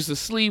I choose to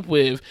sleep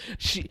with.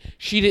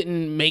 She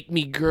didn't make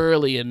me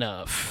girly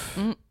enough,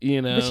 But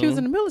she was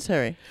in the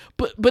military.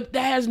 But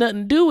that has nothing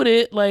to do with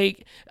it.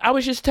 Like I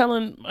was just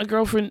telling my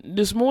girlfriend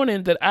this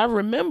morning that I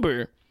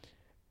remember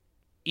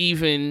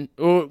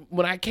or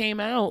when I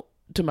came out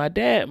to my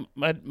dad,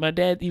 my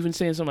dad even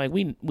saying something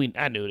like,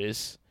 I knew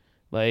this.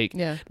 Like,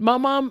 Yeah. my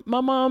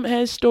mom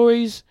has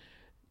stories.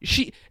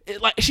 She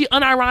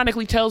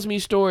unironically tells me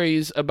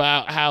stories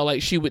about how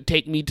like she would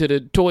take me to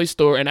the toy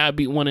store and I'd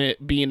want to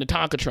be in the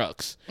Tonka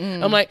trucks.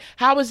 I'm like,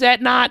 how is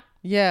that not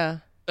Yeah.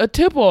 a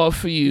tip off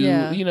for you.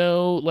 Yeah. You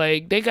know,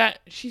 like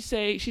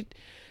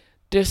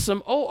there's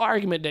some old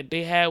argument that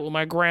they had with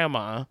my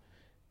grandma,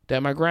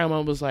 that my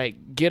grandma was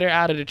like, get her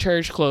out of the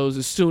church clothes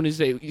as soon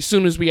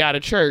as we out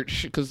of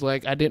church, because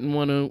like I didn't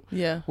want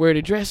to wear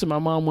the dress, and my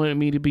mom wanted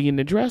me to be in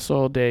the dress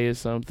all day or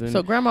something.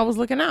 So grandma was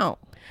looking out.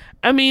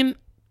 I mean,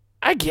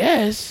 I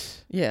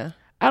guess. Yeah.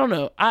 I don't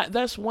know.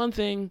 That's one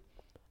thing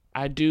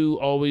I do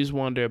always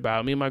wonder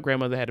about. Me and my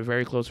grandmother had a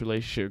very close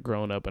relationship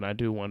growing up, and I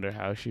do wonder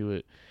how she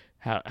would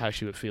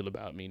feel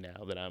about me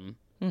now that I'm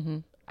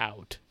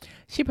out.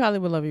 She probably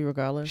would love you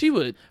regardless. She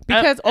would.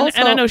 Because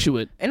and I know she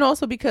would. And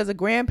also because a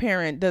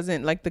grandparent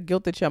doesn't like the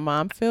guilt that your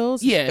mom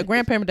feels. Yeah. A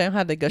grandparent don't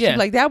have the guilt. Yeah. She's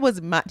like,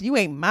 you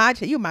ain't my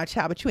child. You my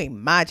child, but you ain't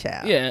my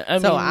child. Yeah.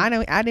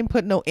 I didn't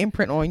put no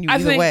imprint on you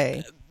either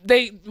way.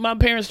 My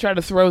parents tried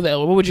to throw that.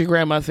 What would your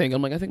grandma think?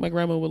 I'm like, I think my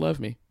grandma would love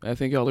me. I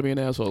think y'all are being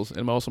assholes.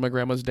 And also my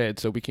grandma's dead,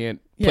 so we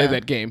can't play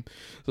that game.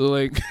 So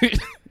like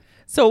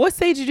So what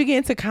stage did you get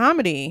into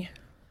comedy?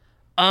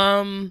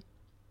 In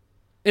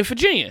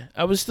Virginia.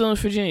 I was still in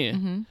Virginia.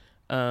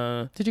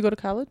 Mm-hmm. Did you go to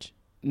college?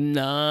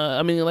 Nah,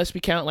 I mean, unless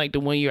we count like the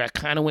 1 year I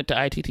kind of went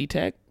to ITT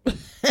Tech. What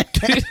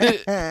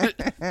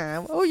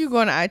were you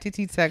going to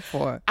ITT Tech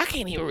for? I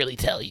can't even really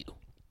tell you.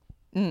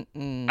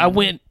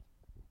 I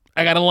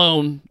got a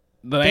loan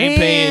that I ain't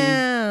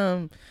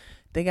paying.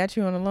 They got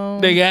you on a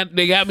loan. They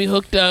got me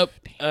hooked up.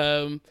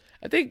 I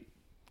think,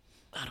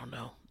 I don't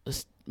know,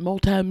 it's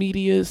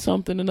multimedia is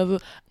something another.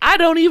 I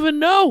don't even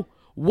know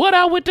what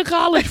I went to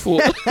college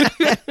for.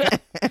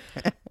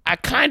 I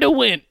kind of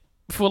went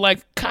for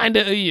like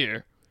a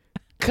year.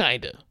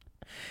 Kinda.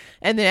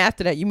 And then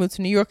after that, you moved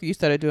to New York, or you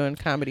started doing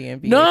comedy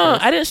and VA? No,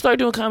 first? I didn't start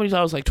doing comedy until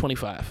I was like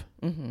 25.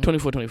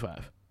 24,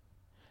 25.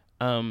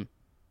 I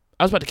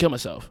was about to kill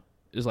myself.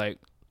 It's like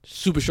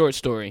super short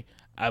story.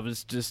 I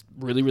was just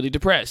really, really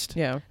depressed.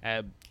 Yeah. I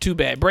had 2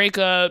 bad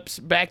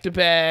breakups back to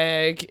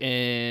back,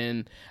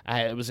 and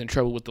I was in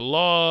trouble with the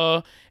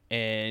law,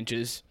 and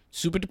just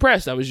super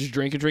depressed. I was just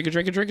drinking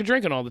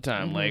all the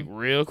time, like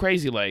real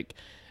crazy, like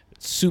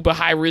super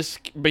high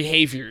risk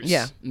behaviors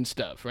and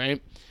stuff,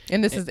 right?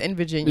 And this is in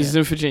Virginia. This is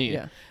in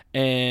Virginia. Yeah.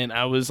 And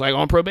I was like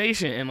on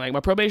probation, and like my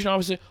probation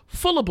officer,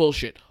 full of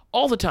bullshit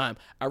all the time.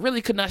 I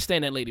really could not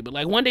stand that lady. But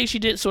like one day she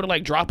did sort of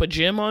like drop a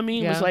gem on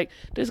me. It was like,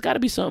 there's got to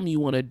be something you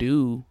want to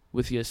do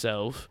with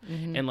yourself.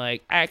 And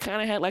like I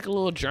kind of had like a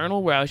little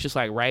journal where I was just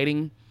like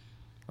writing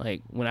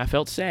like when I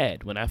felt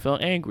sad, when I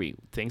felt angry,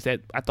 things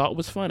that I thought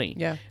was funny.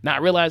 Yeah.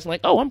 Not realizing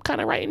like, oh, I'm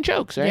kind of writing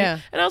jokes, right? Yeah.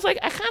 And I was like,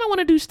 I kind of want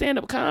to do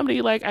stand-up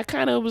comedy. Like I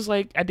kind of was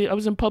like, I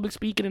was in public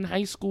speaking in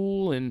high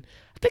school, and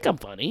I think I'm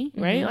funny,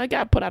 right? I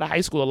got put out of high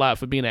school a lot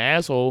for being an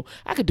asshole.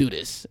 I could do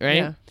this, right?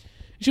 Yeah.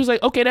 She was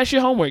like, okay, that's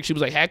your homework. She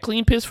was like, have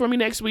clean piss for me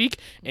next week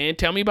and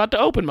tell me about the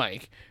open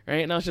mic,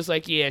 right? And I was just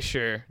like, yeah,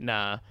 sure,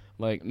 nah.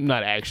 Like, I'm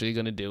not actually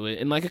going to do it.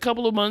 And like a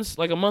couple of months,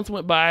 like a month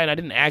went by and I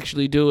didn't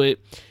actually do it.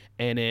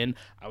 And then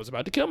I was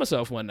about to kill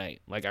myself one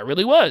night. Like, I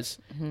really was.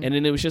 And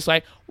then it was just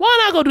like, why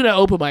not go do that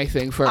open mic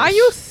thing first? Are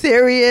you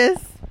serious?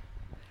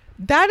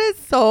 That is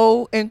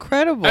so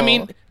incredible. I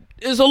mean,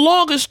 it's a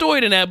longer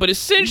story than that, but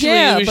essentially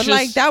it was but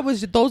just...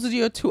 like those are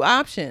your 2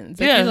 options.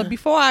 Like, you know,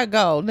 before I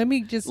go, let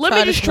me just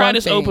try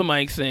this open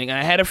mic thing.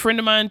 I had a friend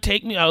of mine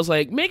take me. I was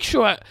like, make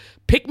sure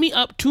pick me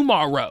up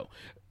tomorrow.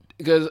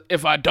 Because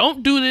if I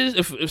don't do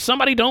this, if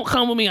somebody don't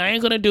come with me, I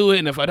ain't going to do it.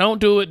 And if I don't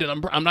do it, then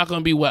I'm not going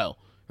to be well.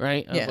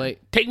 Right? I was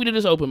like, take me to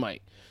this open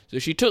mic. So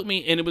she took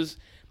me, and it was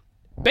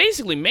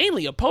basically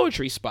mainly a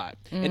poetry spot.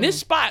 And this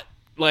spot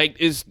like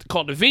is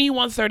called the Venue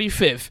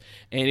 135th.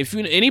 And if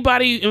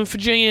anybody in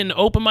Virginia in the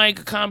open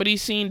mic comedy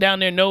scene down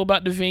there know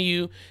about the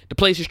venue, the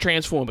place is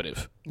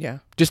transformative. Yeah.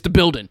 Just the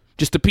building,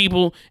 just the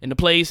people and the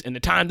place and the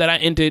time that I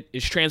entered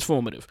is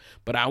transformative.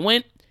 But I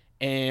went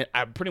and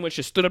I pretty much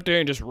just stood up there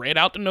and just read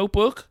out the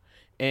notebook,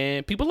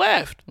 and people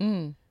laughed.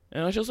 And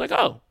I was just like,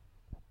 oh,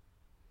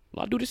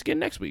 well, I'll do this again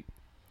next week.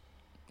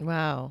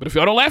 Wow. But if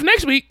y'all don't laugh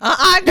next week. No,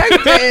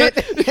 you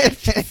did.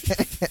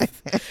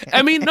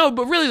 I mean, no,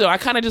 but really though, I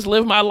kind of just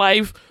lived my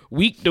life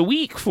week to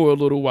week for a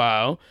little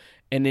while.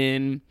 And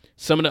then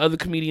some of the other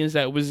comedians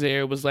that was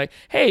there was like,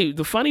 hey,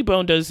 the Funny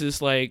Bone does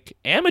this like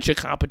amateur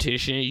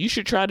competition. You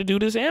should try to do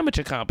this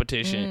amateur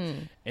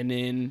competition. And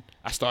then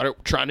I started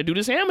trying to do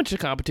this amateur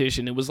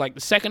competition. It was like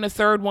the second or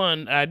third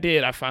one I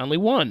did, I finally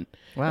won.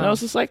 Wow. And I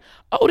was just like,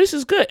 oh, this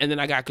is good. And then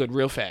I got good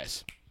real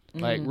fast.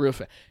 Like real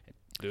fast.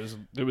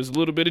 There was a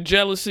little bit of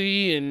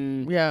jealousy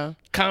and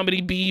comedy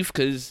beef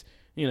because,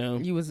 you know.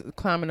 You was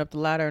climbing up the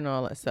ladder and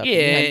all that stuff. Yeah.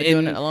 You had been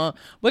doing it along.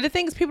 But the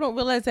thing is, people don't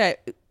realize that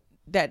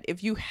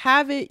if you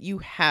have it, you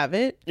have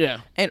it.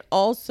 Yeah. And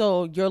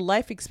also, your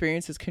life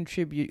experiences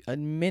contribute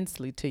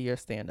immensely to your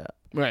stand-up.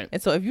 Right.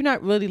 And so if you're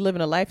not really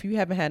living a life, you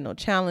haven't had no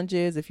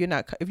challenges, if you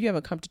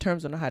haven't come to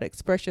terms on how to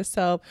express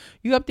yourself,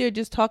 you up there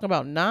just talking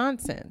about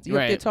nonsense. You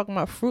up there talking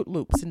about Fruit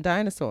Loops and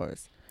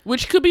dinosaurs.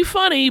 Which could be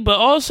funny, but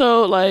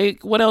also,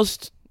 like, what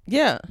else?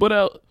 Yeah. What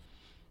else?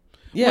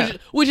 Yeah.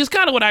 Which is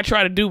kind of what I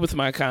try to do with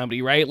my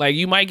comedy, right? Like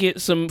you might get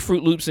some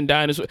Fruit Loops and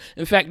dinosaurs.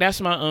 In fact, that's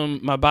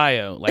my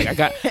bio. Like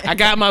I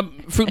got my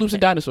Fruit Loops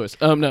and dinosaurs.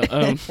 No,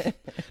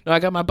 I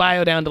got my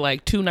bio down to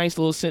like 2 nice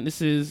little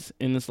sentences,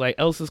 and it's like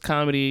Elsa's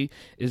comedy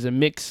is a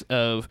mix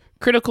of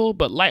critical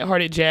but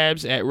lighthearted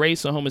jabs at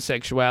race or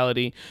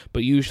homosexuality,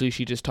 but usually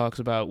she just talks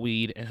about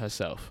weed and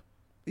herself.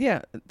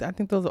 Yeah, I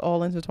think those are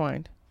all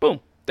intertwined. Boom.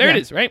 There it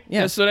is, right?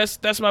 Yeah. So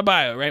that's my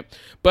bio, right?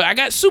 But I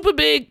got super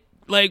big,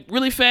 like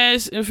really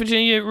fast in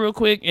Virginia real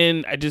quick,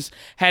 and I just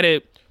had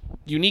a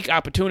unique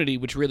opportunity,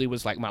 which really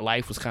was like my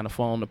life was kind of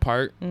falling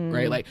apart,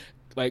 right?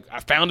 Like I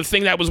found a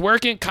thing that was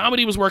working.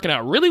 Comedy was working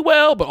out really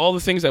well, but all the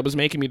things that was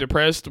making me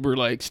depressed were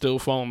like still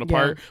falling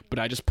apart. Yeah. But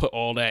I just put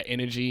all that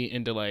energy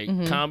into like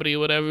comedy or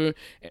whatever.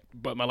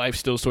 But my life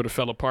still sort of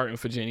fell apart in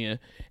Virginia.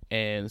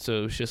 And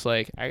so it's just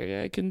like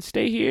I can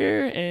stay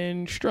here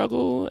and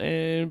struggle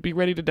and be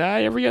ready to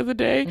die every other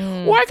day.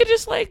 Or I could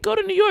just like go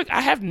to New York.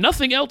 I have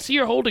nothing else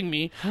here holding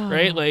me,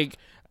 right? Like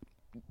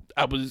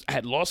I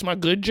had lost my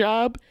good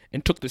job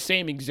and took the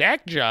same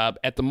exact job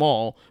at the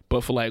mall,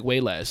 but for like way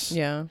less.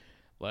 Yeah.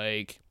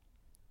 Like,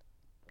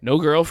 no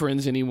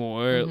girlfriends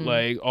anymore.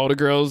 Like, all the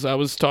girls I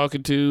was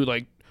talking to,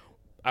 like,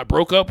 I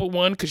broke up with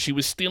one because she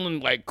was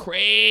stealing, like,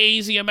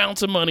 crazy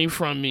amounts of money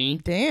from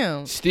me.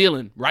 Damn.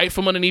 Stealing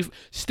from underneath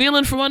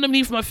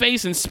my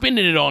face and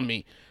spending it on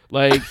me.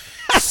 Like,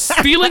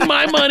 stealing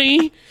my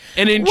money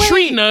and then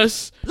treating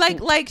us. Like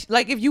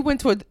if you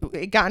went to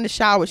got in the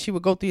shower, she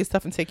would go through your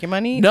stuff and take your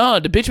money? No,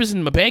 the bitch was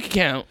in my bank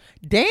account.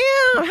 Damn,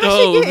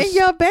 how she get in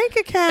your bank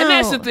account? And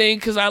that's the thing,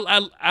 because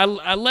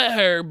I let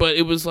her, but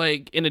it was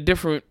like in a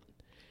different,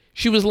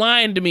 she was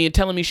lying to me and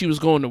telling me she was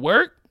going to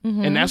work,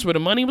 and that's where the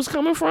money was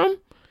coming from,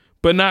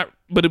 but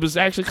it was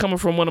actually coming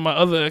from one of my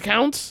other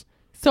accounts.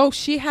 So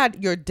she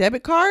had your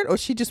debit card, or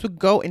she just would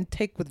go and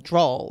take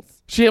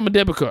withdrawals? She had my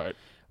debit card.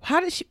 Why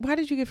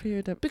did you give her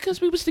your debit? Because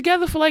we was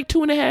together for like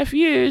 2.5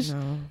 years.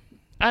 No.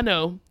 I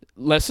know.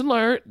 Lesson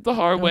learned the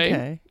hard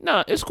way.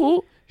 No, it's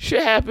cool.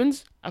 Shit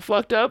happens. I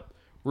fucked up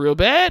real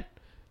bad,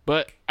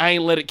 but I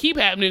ain't let it keep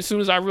happening. As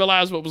soon as I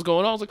realized what was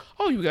going on, I was like,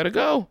 oh, you gotta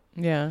go.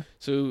 Yeah.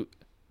 So,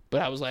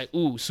 but I was like,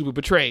 ooh, super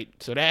betrayed.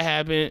 So that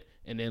happened,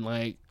 and then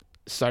like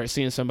started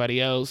seeing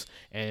somebody else,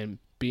 and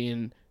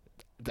being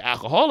the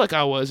alcoholic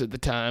I was at the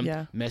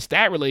time, messed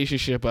that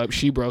relationship up.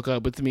 She broke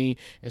up with me,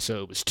 and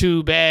so it was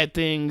 2 bad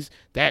things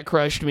that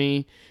crushed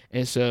me.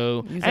 And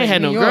so I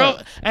had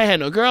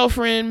no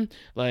girlfriend.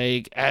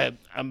 Like I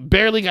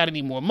barely got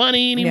any more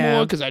money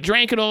anymore because I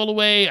drank it all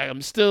away.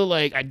 I'm still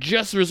like, I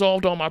just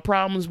resolved all my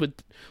problems with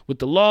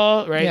the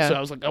law, right?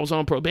 Yeah. So I was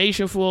on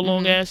probation for a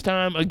long ass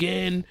time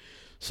again.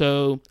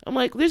 So I'm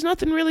like, there's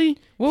nothing really.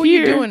 What were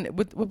you doing?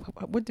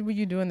 What were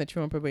you doing that you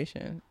were on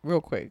probation? Real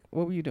quick,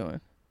 what were you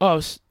doing?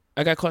 Oh,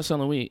 I got caught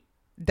selling weed.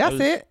 That's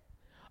it?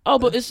 Oh,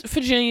 but it's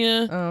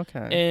Virginia. Oh,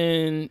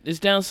 okay. And it's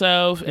down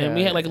south, and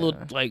we had like a little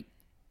like,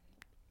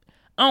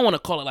 I don't want to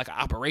call it like an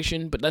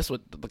operation, but that's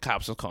what the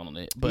cops are calling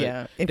it. But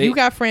yeah, if you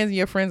got friends and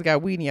your friends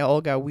got weed and y'all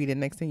all got weed, and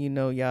next thing you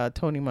know, y'all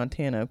Tony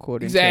Montana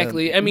according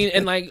exactly. to... I mean,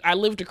 and like I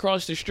lived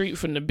across the street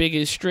from the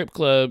biggest strip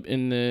club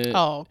in the...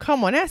 Oh,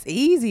 come on, that's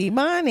easy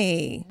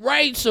money.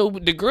 Right, so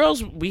the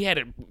girls, we had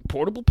a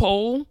portable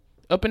pole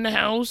up in the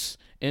house,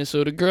 and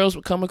so the girls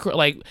would come across,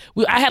 like,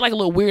 I had like a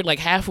little weird like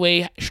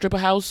halfway stripper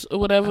house or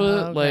whatever.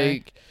 Okay.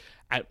 Like,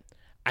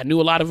 I knew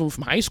a lot of them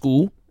from high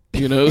school.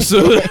 You know, so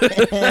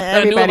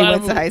everybody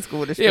went to high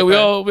school. Yeah, we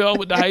all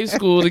went to high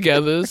school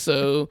together.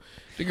 So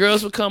the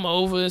girls would come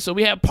over, so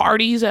we had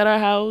parties at our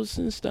house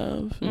and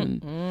stuff.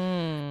 And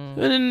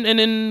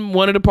then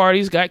one of the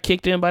parties got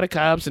kicked in by the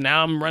cops, and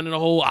now I'm running a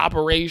whole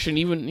operation.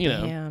 Even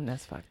damn,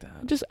 that's fucked up.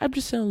 I'm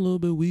just selling a little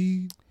bit of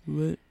weed,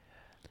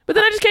 but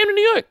then I just came to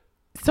New York.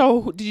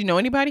 So did you know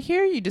anybody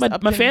here? You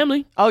just my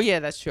family. Oh yeah,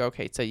 that's true.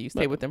 Okay, so you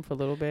stayed with them for a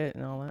little bit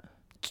and all that.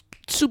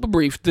 Super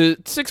brief. The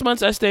 6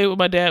 months I stayed with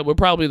my dad were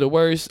probably the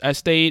worst. I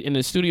stayed in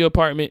a studio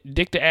apartment,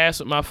 dick to ass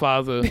with my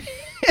father.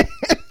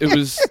 It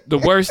was the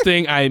worst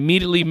thing. I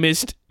immediately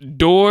missed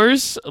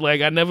doors. Like,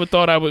 I never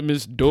thought I would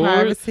miss doors.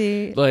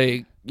 Privacy.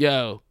 Like,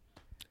 yo.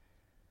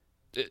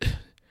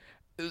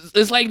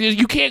 It's like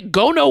you can't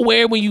go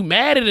nowhere when you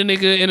mad at a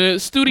nigga in a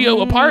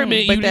studio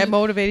apartment. But that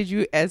motivated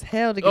you as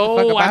hell to get the fuck up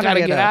out of here. I gotta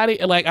get out of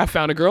here. Like, I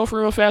found a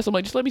girlfriend real fast. I'm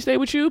like, just let me stay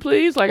with you,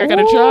 please. Like, I got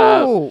a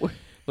job.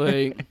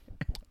 Like...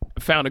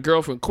 Found a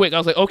girlfriend quick. I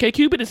was like, okay,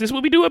 Cupid, is this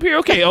what we do up here?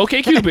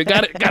 Okay, Cupid,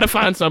 gotta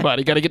find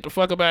somebody. Gotta get the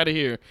fuck up out of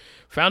here.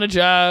 Found a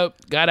job,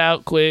 got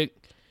out quick,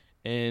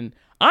 and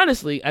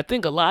honestly, I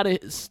think a lot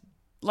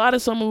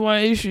of some of my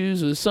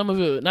issues, or some of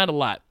it, not a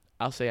lot.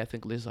 I'll say I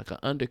think there's like an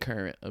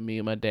undercurrent of me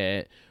and my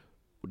dad,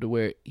 to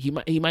where he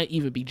might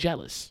even be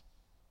jealous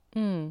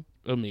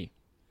of me.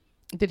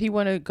 Did he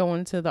want to go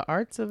into the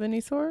arts of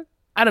any sort?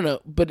 I don't know,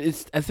 but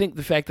I think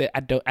the fact that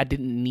I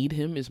didn't need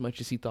him as much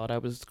as he thought I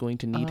was going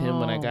to need him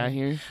when I got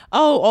here.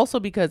 Oh, also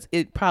because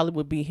it probably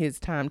would be his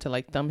time to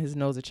like thumb his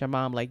nose at your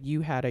mom, like,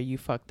 you had her, you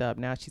fucked up,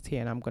 now she's here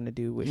and I'm going to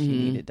do what she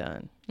needed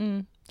done.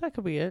 That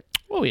could be it.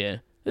 Oh yeah,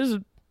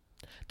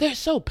 they're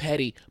so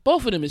petty.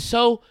 Both of them is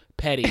so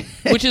petty,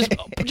 which is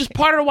just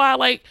part of why,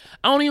 like,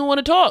 I don't even want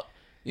to talk,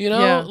 you know?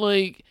 Yeah.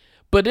 Like,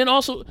 but then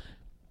also,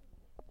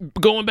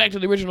 going back to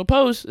the original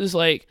post, is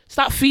like,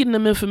 stop feeding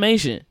them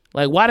information.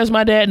 Like, why does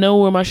my dad know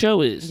where my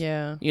show is?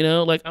 Yeah. You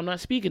know, like, I'm not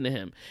speaking to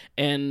him.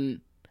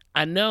 And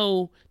I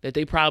know that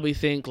they probably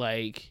think,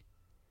 like,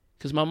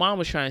 because my mom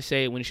was trying to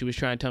say it when she was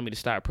trying to tell me to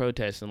stop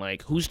protesting,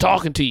 like, who's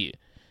talking to you?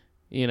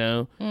 You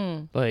know,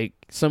 like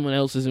someone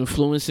else is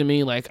influencing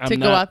me. Like I'm to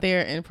not, go out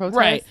there and protest.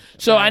 Right.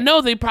 So I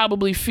know they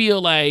probably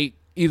feel like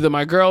either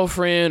my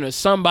girlfriend or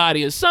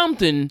somebody or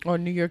something. Or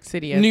New York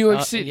City. New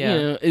York City, you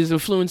know, is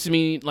influencing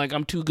me. Like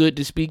I'm too good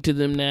to speak to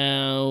them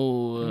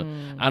now.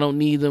 I don't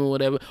need them or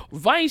whatever.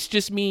 Vice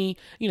just me,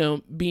 you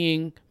know,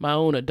 being my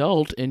own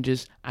adult and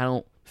just I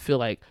don't feel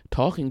like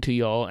talking to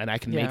y'all and I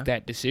can make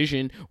that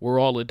decision. We're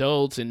all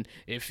adults, and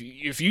if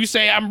you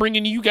say I'm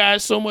bringing you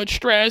guys so much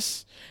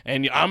stress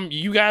and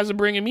you guys are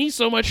bringing me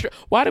so much stress,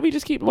 why do we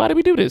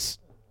do this?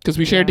 Because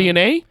we share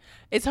DNA?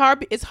 It's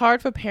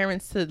hard for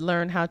parents to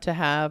learn how to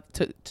have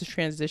to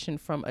transition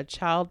from a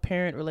child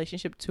parent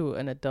relationship to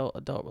an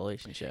adult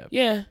relationship.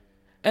 Yeah.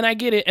 And I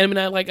get it. I mean,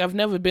 I've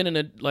never been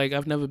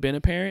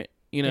a parent,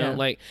 you know,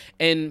 like,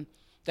 and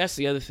that's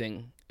the other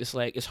thing. It's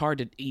like, it's hard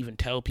to even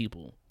tell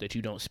people that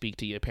you don't speak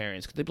to your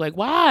parents. Cause they'd be like,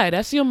 why?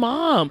 That's your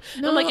mom.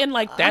 No, I'm like, and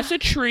like, that's a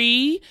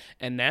tree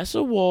and that's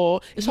a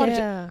wall. It's hard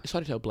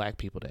to tell black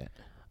people that.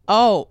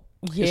 Oh,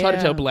 yeah. It's hard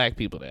to tell black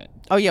people that.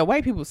 Oh yeah.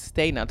 White people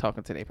stay not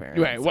talking to their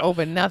parents. Right.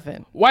 Over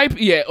nothing.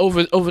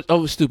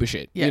 Over stupid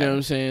shit. Yeah. You know what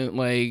I'm saying?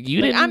 Like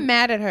I'm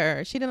mad at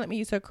her. She didn't let me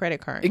use her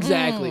credit card.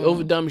 Exactly.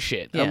 Over dumb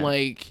shit. Yeah. I'm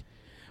like,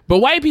 but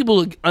white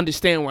people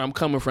understand where I'm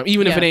coming from,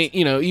 even if it ain't,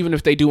 you know, even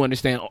if they do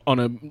understand on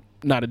a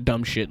not a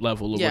dumb shit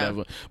level or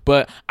whatever.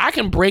 But I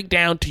can break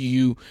down to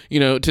you, you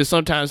know, to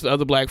sometimes the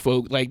other black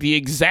folk, like the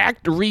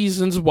exact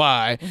reasons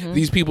why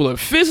these people are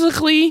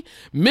physically,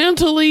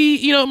 mentally,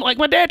 you know, like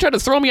my dad tried to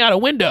throw me out a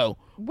window.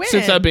 When?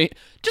 Since I've been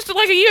just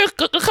like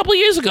a couple of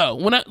years ago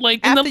when I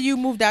like after you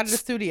moved out of the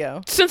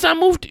studio. Since I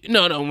moved,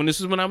 no,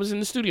 when I was in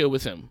the studio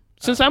with him.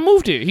 Since I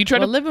moved here, he tried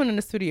to living in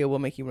the studio will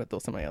make you want to throw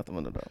somebody out the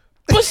window.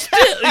 But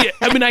still, yeah,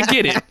 I mean, I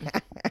get it.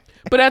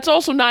 But that's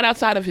also not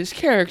outside of his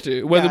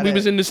character, whether we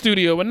was in the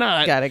studio or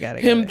not. Got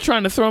it.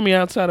 Trying to throw me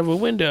outside of a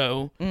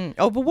window.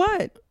 Over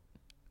what?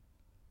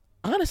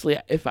 Honestly,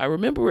 if I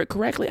remember it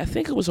correctly, I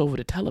think it was over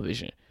the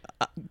television.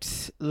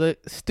 Look,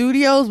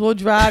 studios will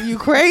drive you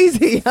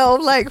crazy.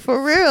 I'm like,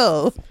 for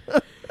real.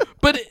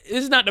 But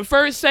it's not the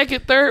first,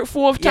 second, third,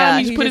 fourth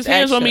time he's put his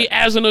hands on me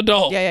as an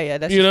adult. Yeah.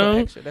 That's you know?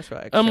 Extra. That's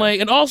right. I'm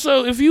like, and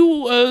also, if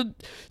you a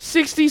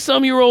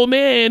 60-some-year-old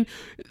man,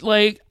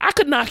 like, I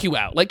could knock you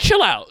out. Like,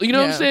 chill out. You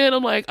know what I'm saying?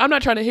 I'm like, I'm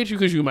not trying to hit you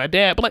because you're my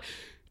dad, but like,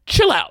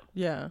 chill out.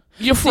 Yeah.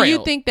 You're frail. Do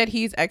you think that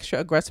he's extra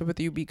aggressive with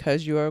you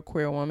because you're a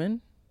queer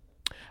woman?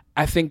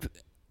 I think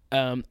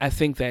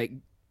that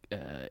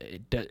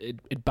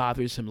it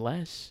bothers him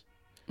less.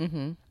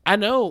 Mm-hmm. I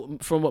know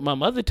from what my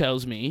mother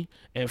tells me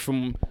and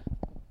from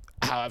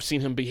how I've seen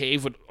him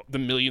behave with the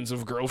millions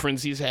of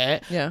girlfriends he's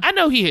had. Yeah. I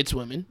know he hits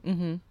women.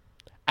 Mm-hmm.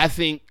 I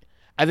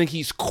think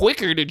he's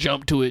quicker to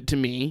jump to it to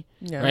me,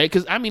 right?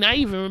 Because I mean, I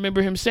even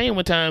remember him saying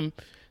one time,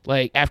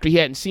 like after he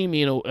hadn't seen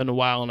me in a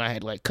while, and I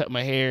had like cut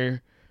my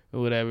hair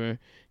or whatever.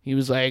 He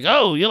was like,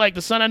 "Oh, you're like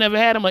the son I never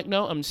had." I'm like,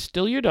 "No, I'm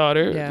still your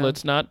daughter. Yeah.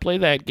 Let's not play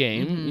that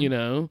game." Mm-hmm. You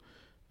know,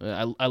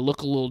 I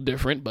look a little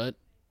different, but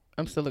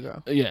I'm still a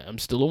girl. Yeah, I'm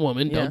still a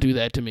woman. Yeah. Don't do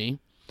that to me.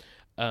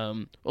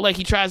 Well, like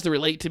he tries to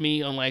relate to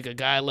me on like a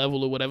guy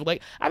level or whatever.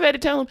 Like I've had to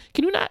tell him,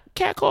 "Can you not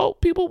catcall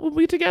people when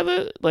we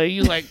together?" Like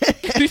he's like,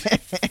 he's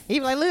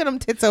like, "Look at them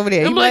tits over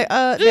there." I'm like,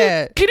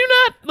 Dad, can you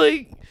not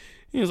like?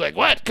 He was like,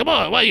 "What? Come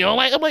on, what you don't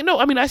like?" I'm like, "No,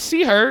 I mean I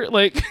see her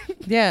like."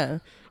 Yeah.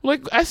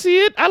 Like, I see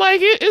it. I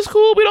like it. It's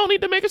cool. We don't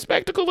need to make a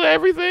spectacle of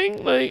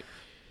everything. Like,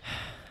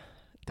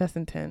 that's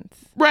intense.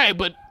 Right.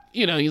 But,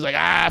 you know, he's like,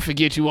 I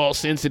forget you all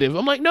sensitive.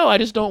 I'm like, no, I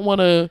just don't want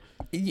to.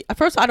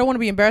 First of all, I don't want to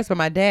be embarrassed by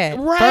my dad.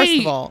 Right. First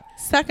of all.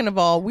 Second of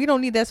all, we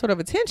don't need that sort of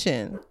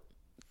attention.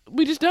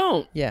 We just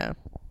don't. Yeah.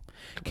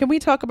 Can we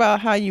talk about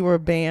how you were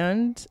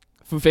banned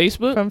from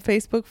Facebook? From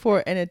Facebook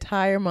for an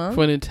entire month?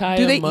 For an entire month.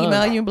 Do they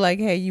email you and be like,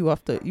 hey, you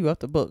off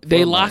the book?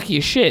 They lock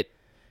your shit.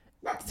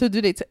 So do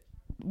they...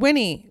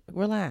 Winnie,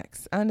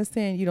 relax. I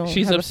understand you don't have a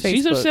Facebook.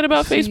 She's upset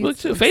about Facebook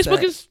too. Upset.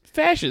 Facebook is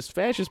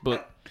fascist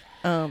book.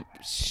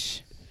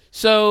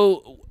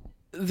 So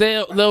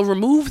they'll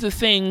remove the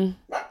thing.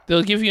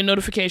 They'll give you a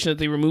notification that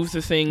they remove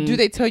the thing. Do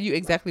they tell you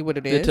exactly what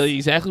it is? They tell you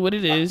exactly what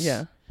it is.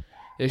 Yeah.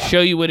 They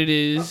show you what it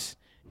is,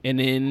 and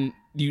then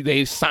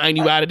they sign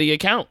you out of the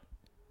account.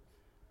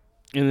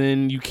 And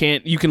then you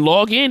can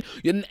log in,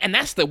 and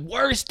that's the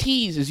worst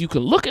tease is you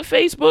can look at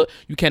Facebook,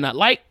 you cannot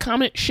like,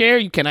 comment, share,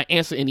 you cannot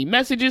answer any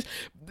messages,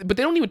 but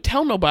they don't even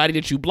tell nobody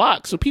that you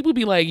blocked. So people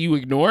be like, you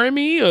ignoring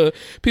me? Or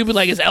people be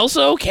like, is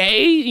Elsa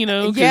okay? You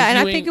know? Yeah, and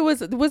I think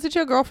was it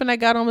your girlfriend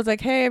that got on was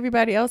like, hey,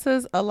 everybody else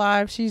is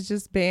alive. She's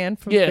just banned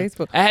from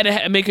Facebook. I had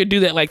to make her do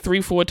that like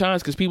 3-4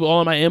 times because people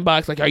all in my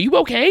inbox like, are you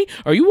okay?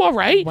 Are you all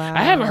right? Wow.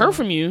 I haven't heard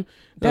from you.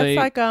 That's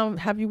like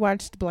have you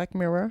watched Black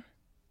Mirror?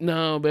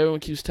 No, but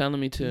everyone keeps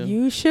telling me to.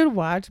 You should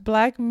watch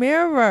Black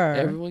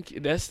Mirror.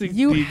 That's the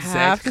You exact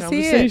have to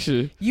conversation.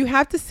 see it. You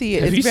have to see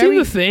it. Have you seen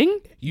The Thing?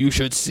 You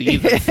should see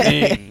The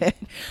Thing.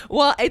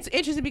 Well, it's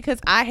interesting because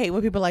I hate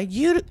when people are like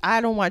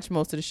I don't watch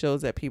most of the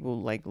shows that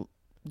people like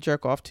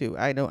jerk off to.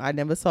 I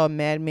never saw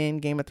Mad Men,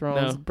 Game of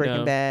Thrones,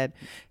 Breaking Bad.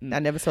 I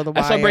never saw The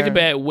Wire. I saw Breaking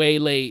Bad way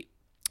late.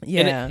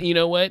 Yeah. And you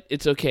know what?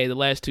 It's okay. The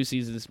last 2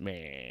 seasons,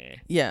 man.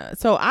 Yeah.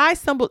 So I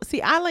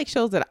like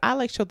shows that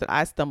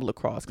I stumble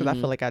across because I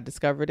feel like I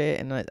discovered it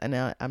and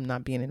I'm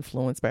not being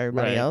influenced by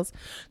everybody else.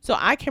 So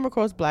I came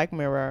across Black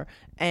Mirror,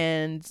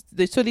 and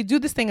they do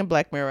this thing in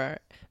Black Mirror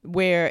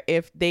where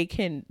if they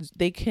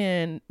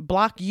can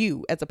block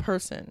you as a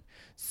person.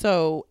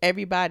 So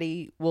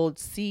everybody will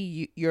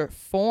see your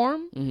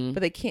form, but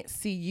they can't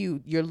see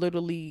you. You're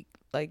literally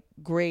like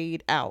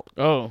grayed out.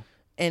 Oh.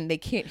 And they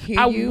can't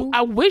hear you.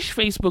 I wish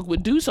Facebook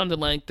would do something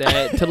like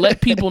that to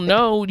let people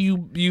know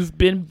you've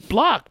been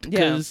blocked,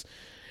 because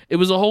it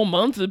was a whole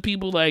month of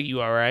people like,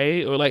 you all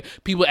right? Or like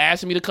people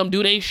asking me to come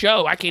do their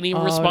show. I can't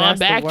even respond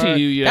back to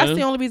you. That's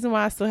the only reason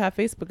why I still have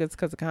Facebook. It's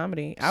because of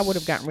comedy. I would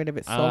have gotten rid of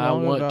it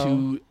long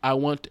ago. I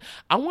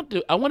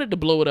wanted to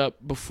blow it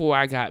up before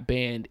I got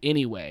banned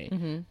anyway,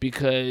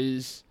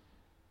 because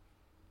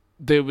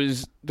there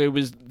was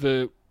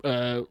the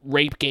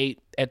rape gate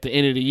at the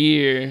end of the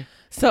year.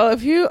 So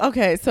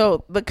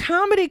so the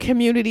comedy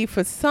community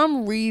for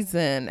some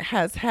reason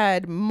has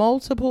had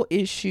multiple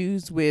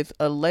issues with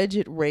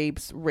alleged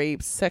rapes,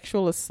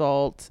 sexual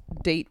assault,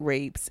 date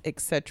rapes,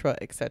 etc.,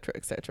 etc.,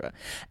 etc.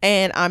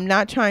 And I'm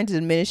not trying to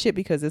diminish it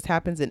because this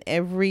happens in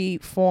every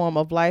form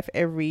of life,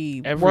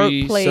 every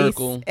workplace,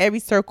 every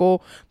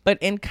circle. But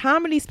in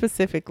comedy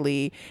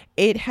specifically,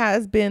 it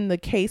has been the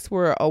case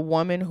where a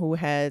woman who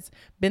has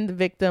been the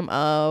victim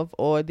of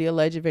or the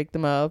alleged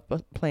victim of,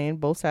 playing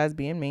both sides,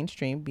 being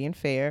mainstream, being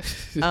fair,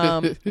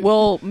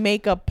 will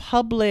make a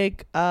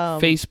public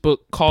Facebook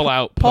call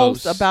out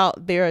post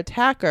about their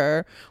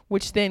attacker,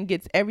 which then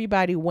gets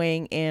everybody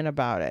weighing in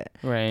about it.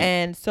 Right.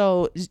 And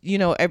so,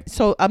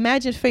 so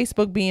imagine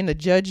Facebook being a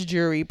judge,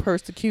 jury,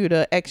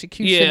 persecutor,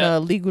 executioner,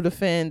 legal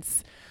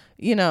defense.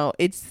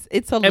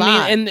 It's a lot.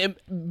 I mean,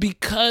 and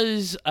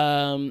because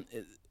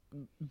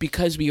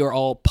we are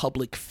all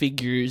public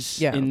figures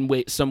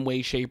in some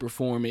way, shape, or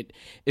form,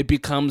 it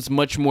becomes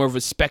much more of a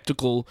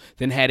spectacle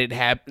than had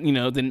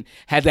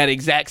that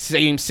exact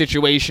same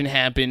situation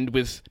happened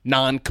with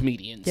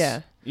non-comedians.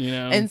 Yeah.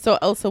 And so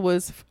Elsa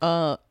was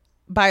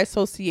by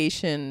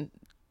association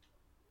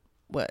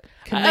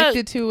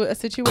connected to a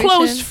situation,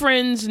 close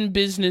friends and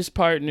business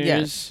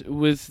partners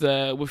with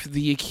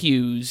the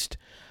accused.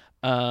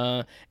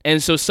 And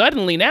so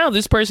suddenly now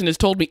this person has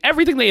told me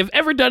everything they have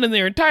ever done in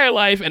their entire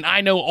life, and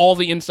I know all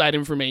the inside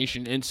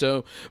information. And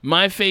so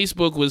my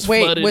Facebook was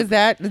flooded. Was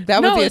that was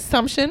the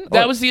assumption?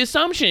 That was the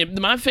assumption.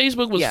 My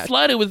Facebook was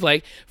flooded with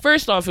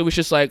first off, it was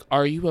just like,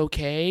 are you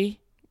okay?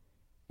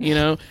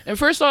 And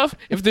first off,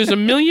 if there's a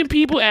million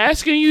people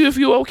asking you if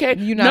you're okay,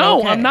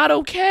 okay. I'm not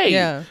okay.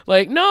 Yeah.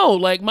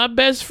 My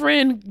best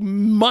friend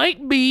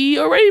might be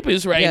a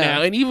rapist right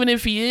now. And even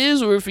if he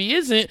is or if he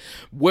isn't,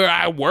 where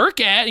I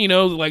work at,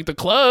 the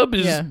club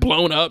is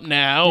blown up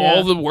now. Yeah.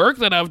 All the work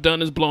that I've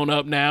done is blown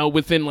up now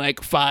within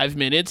 5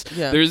 minutes.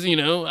 Yeah. There's,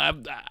 no,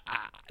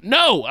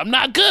 I'm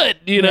not good,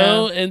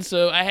 know? And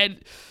so I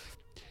had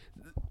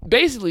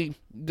basically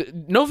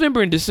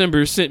November and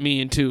December sent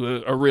me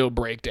into a real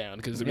breakdown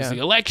because it was the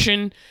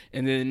election,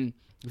 and then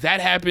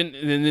that happened,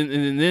 and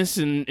then this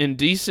in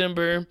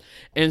December,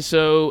 and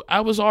so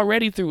I was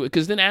already through it.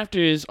 Because then after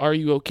is "Are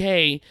you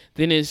okay?"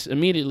 then it's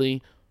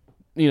immediately,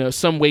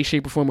 some way,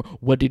 shape, or form.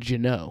 What did you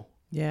know?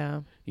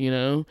 Yeah,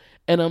 and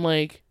I'm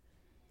like,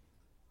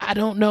 I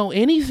don't know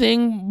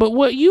anything but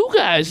what you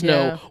guys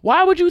know. Yeah.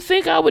 Why would you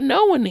think I would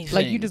know anything?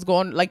 Like you just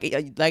going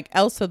like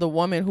Elsa, the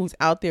woman who's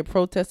out there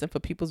protesting for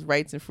people's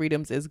rights and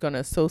freedoms, is going to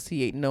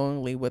associate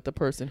knowingly with the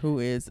person who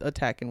is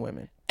attacking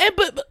women. And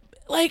but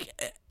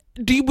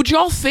would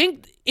y'all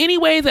think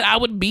anyway that I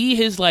would be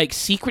his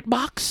secret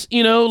box?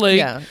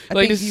 I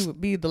think you would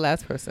be the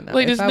last person.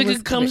 This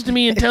nigga comes to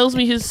me and tells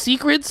me his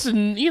secrets,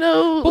 and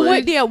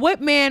But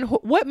what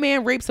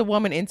man rapes a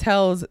woman and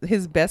tells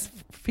his best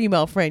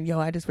female friend, "Yo,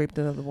 I just raped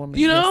another woman."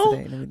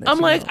 Yesterday. I'm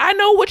like, I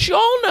know what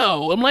y'all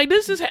know. I'm like,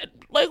 this is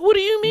what do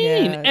you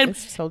mean? Yeah,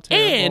 it's so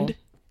terrible. And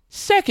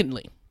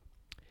secondly,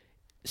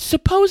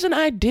 supposing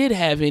I did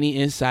have any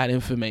inside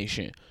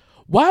information,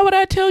 why would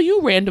I tell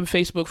you, random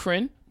Facebook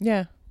friend?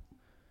 Yeah.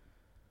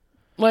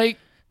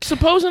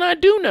 Supposing I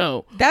do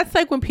know. That's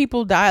like when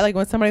people die,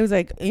 when somebody was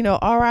like,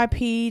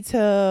 R.I.P.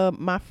 to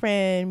my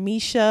friend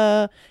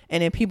Misha,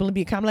 and then people would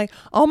become like,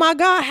 oh my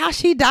God, how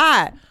she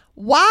died.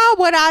 Why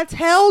would I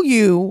tell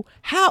you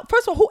how?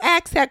 First of all, who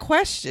asked that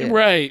question?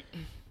 Right.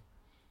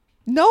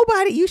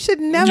 Nobody. You should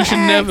never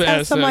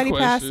ask somebody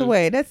passed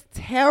away. That's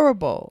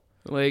terrible.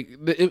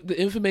 The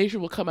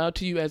information will come out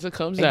to you as it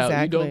comes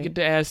out. You don't get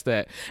to ask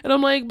that. And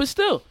I'm like, but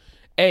still,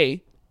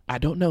 I I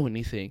don't know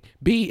anything.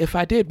 B, if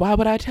I did, why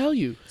would I tell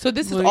you? So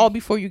this is Like, all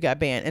before you got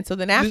banned. And so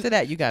then after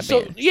that, you got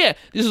so banned. yeah,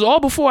 this is all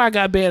before I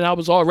got banned. I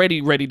was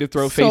already ready to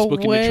throw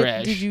Facebook in the trash.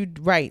 What did you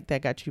write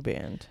that got you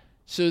banned?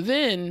 So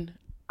then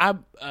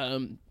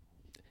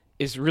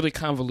it's really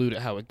convoluted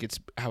how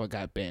it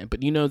got banned.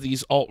 But you know,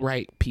 these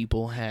alt-right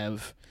people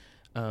have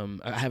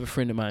I have a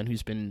friend of mine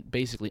who's been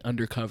basically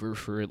undercover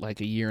for like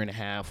a year and a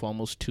half,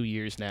 almost 2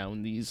 years now,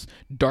 in these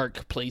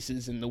dark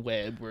places in the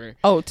web where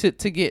to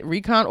get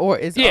recon, or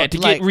is to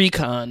get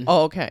recon.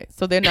 Oh, okay.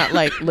 So they're not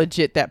like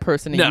legit that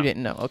person and No. you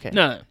didn't know. Okay.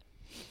 No.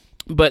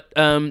 But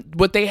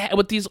what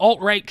these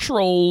alt-right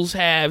trolls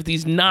have,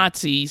 these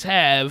Nazis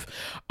have,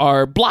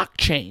 are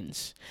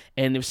blockchains.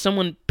 And if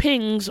someone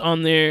pings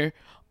on their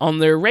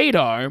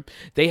radar,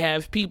 they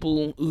have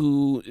people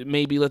who,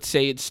 maybe let's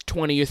say it's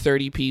 20 or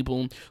 30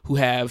 people who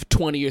have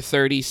 20 or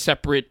 30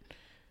 separate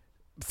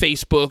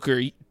Facebook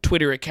or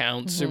Twitter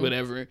accounts or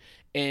whatever,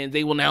 and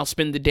they will now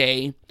spend the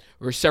day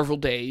or several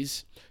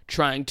days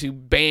trying to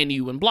ban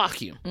you and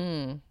block you.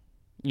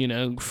 You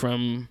know,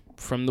 from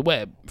the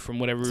web, from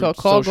whatever. So a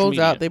call goes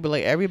media. out, they be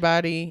like,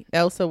 everybody,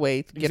 Elsa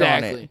Waithe, get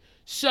on it.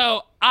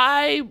 So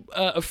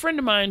a friend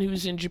of mine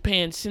who's in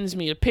Japan sends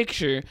me a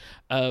picture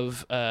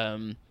of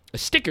a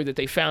sticker that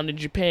they found in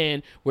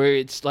Japan where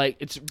it's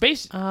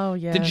based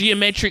the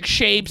geometric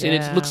shapes and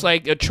it looks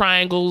like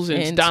triangles and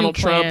it's Donald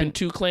Trump and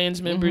two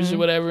Klans members or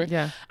whatever.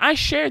 Yeah. I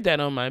shared that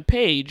on my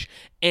page,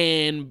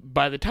 and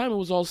by the time it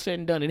was all said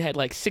and done, it had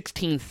like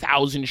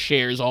 16,000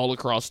 shares all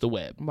across the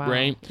web. Wow.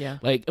 Right? Yeah.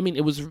 Like, I mean,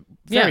 it was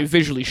very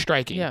visually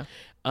striking. Yeah.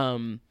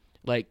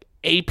 Like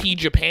AP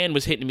Japan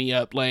was hitting me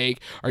up like,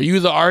 are you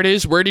the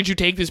artist? Where did you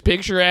take this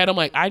picture at? I'm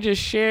like, I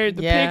just shared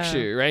the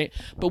picture, right?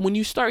 But when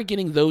you start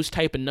getting those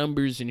type of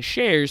numbers and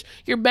shares,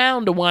 you're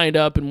bound to wind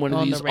up in one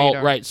of these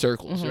alt-right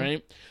circles,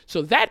 right?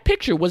 So that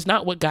picture was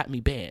not what got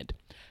me banned.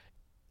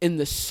 In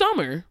the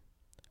summer,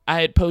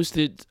 I had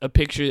posted a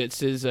picture that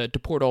says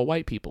deport all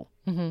white people.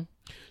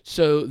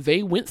 So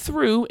they went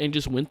through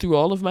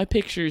all of my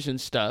pictures and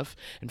stuff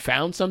and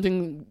found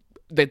something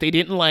that they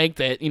didn't like,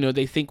 that, you know,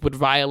 they think would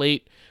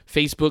violate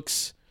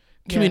Facebook's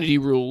community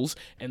rules,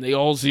 and they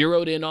all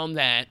zeroed in on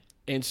that.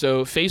 And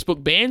so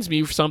Facebook bans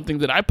me for something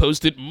that I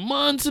posted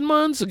months and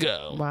months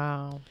ago.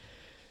 Wow.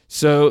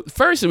 So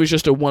first it was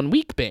just a 1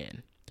 week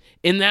ban.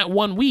 In that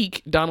 1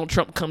 week, Donald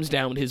Trump comes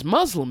down with his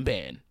Muslim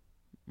ban,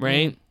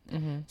 right?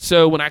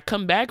 So when I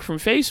come back from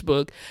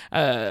Facebook,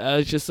 I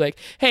was just like,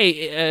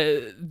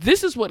 hey,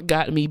 this is what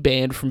got me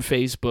banned from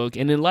Facebook.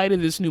 And in light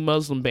of this new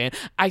Muslim ban,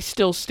 I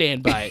still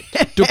stand by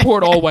it.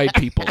 Deport all white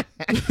people.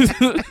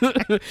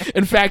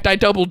 In fact, I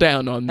doubled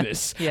down on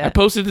this. Yeah. I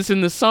posted this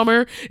in the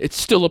summer. It's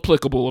still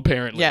applicable,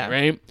 apparently,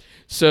 right?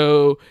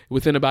 So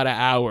within about an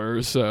hour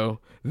or so,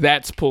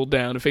 that's pulled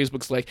down. And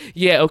Facebook's like,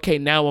 yeah, okay,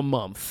 now a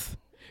month.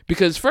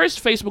 Because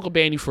first, Facebook will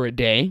ban you for a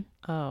day.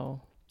 Oh.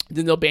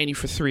 Then they'll ban you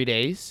for 3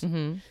 days.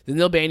 Then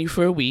they'll ban you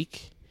for a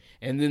week.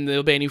 And then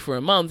they'll ban you for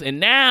a month.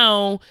 And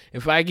now,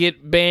 if I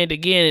get banned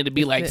again, it'll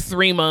be like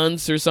 3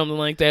 months or something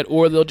like that.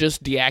 Or they'll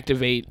just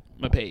deactivate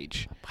my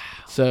page.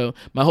 Wow. So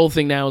my whole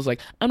thing now is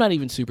like, I'm not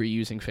even super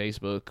using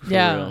Facebook. For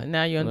real.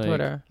 Now you're on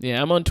Twitter.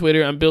 Yeah, I'm on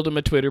Twitter. I'm building my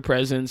Twitter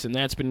presence. And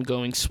that's been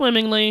going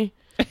swimmingly.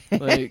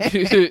 Like,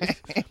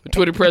 my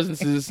Twitter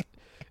presence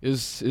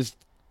is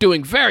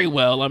doing very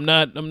well. I'm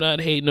not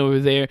hating over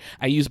there.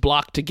 I use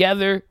Block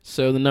Together,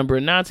 so the number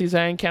of Nazis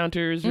I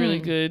encounter is really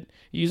good.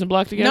 You using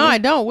Block Together? No, I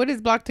don't. What is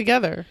Block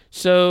Together?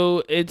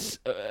 So it's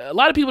a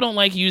lot of people don't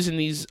like using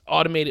these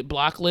automated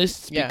block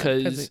lists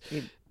because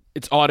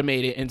it's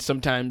automated, and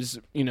sometimes,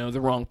 you know,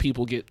 the wrong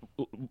people get,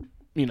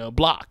 you know,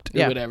 blocked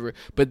or whatever.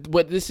 But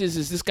what this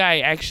is this guy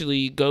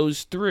actually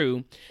goes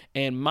through,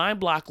 and my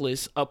block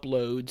list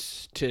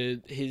uploads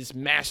to his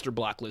master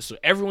block list. So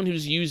everyone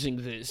who's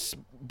using this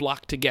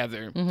Block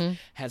Together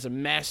has a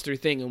master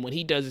thing, and what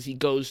he does is he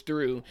goes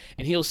through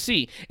and he'll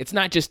see it's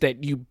not just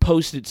that you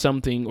posted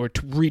something or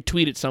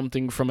retweeted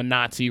something from a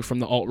Nazi or from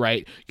the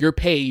alt-right. Your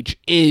page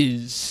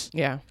is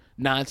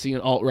Nazi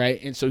and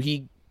alt-right, and so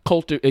he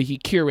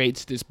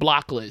curates this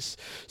block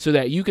list so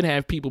that you can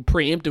have people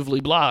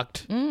preemptively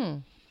blocked.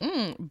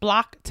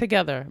 Block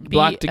Together.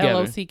 Block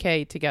Together.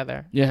 BLOCK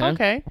together. Yeah.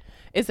 Okay.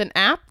 It's an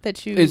app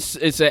that you. It's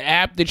an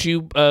app that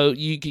you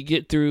could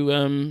get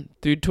through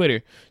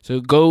Twitter. So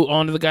go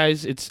on to the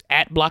guys. It's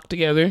at Block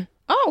Together.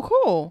 Oh,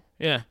 cool.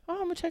 Yeah. Oh,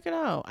 I'm gonna check it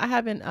out. I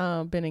haven't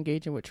been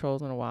engaging with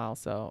trolls in a while,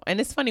 so, and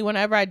it's funny,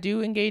 whenever I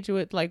do engage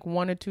with like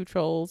one or two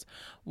trolls,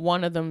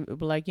 one of them will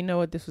be like, you know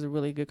what, this was a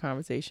really good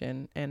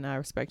conversation, and I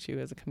respect you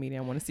as a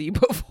comedian. I want to see you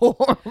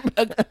perform.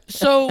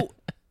 So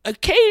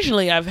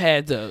occasionally I've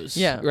had those.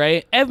 Yeah.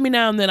 Right. Every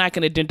now and then I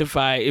can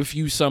identify if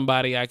you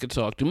somebody I could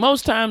talk to.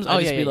 Most times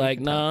I just be like,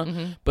 nah.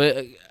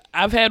 But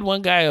I've had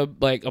one guy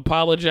like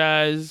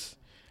apologize.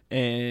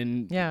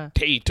 And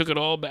he took it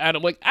all back. I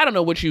don't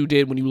know what you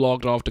did when you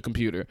logged off the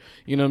computer.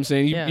 You know what I'm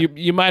saying?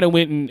 You might have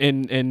went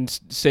and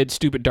said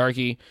stupid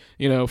darky,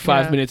 you know,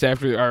 5 minutes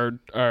after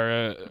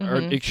our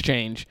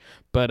exchange.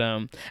 But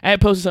I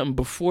had posted something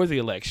before the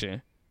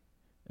election,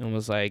 and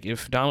was like,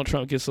 if Donald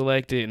Trump gets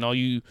elected and all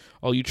you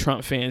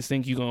Trump fans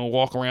think you're gonna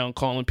walk around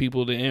calling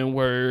people the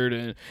N-word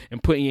and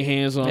putting your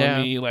hands on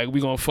me, like we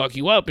gonna fuck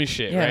you up and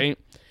shit, right?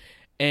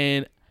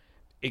 And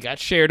it got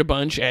shared a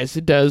bunch, as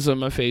it does on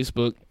my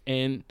Facebook,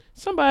 and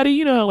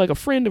somebody, like a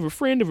friend of a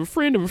friend of a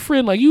friend of a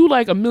friend, like you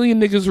like a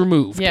million niggas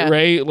removed,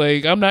 right?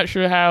 Like, I'm not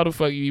sure how the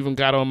fuck you even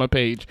got on my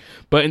page.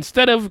 But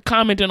instead of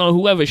commenting on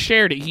whoever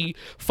shared it, he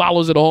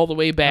follows it all the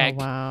way back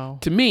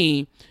to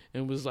me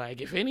and was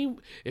like, if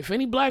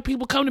any black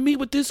people come to me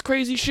with this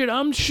crazy shit,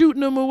 I'm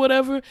shooting them or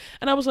whatever.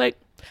 And I was like,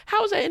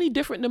 how is that any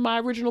different than my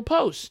original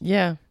post?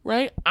 Yeah.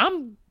 Right?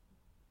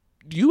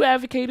 You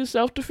advocated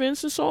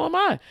self-defense and so am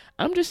I.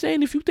 I'm just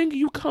saying, if you think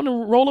you kind of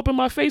roll up in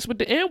my face with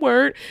the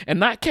N-word and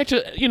not catch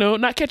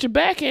a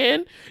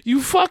backhand,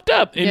 you fucked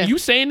up. And you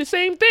saying the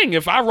same thing.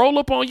 If I roll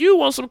up on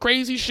you on some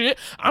crazy shit,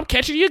 I'm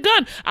catching your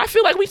gun. I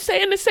feel like we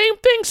saying the same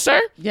thing,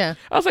 sir. Yeah.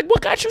 I was like,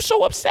 what got you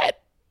so upset?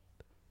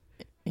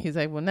 He's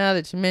like, well, now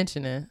that you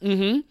mention it.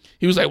 Mm-hmm.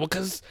 He was like, well,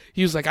 because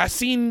he was like, I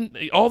seen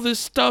all this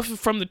stuff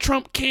from the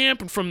Trump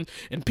camp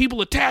and people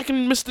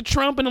attacking Mr.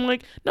 Trump, and I'm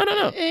like, no.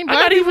 I'm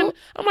not even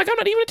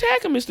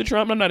attacking Mr.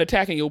 Trump. I'm not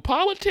attacking your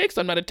politics.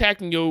 I'm not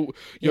attacking your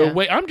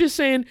way. I'm just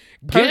saying,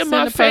 get in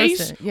my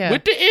face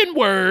with the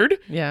N-word.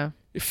 Yeah.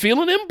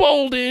 Feeling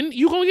emboldened,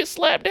 you gonna get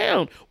slapped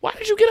down. Why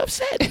did you get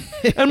upset?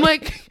 I'm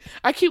like,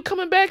 I keep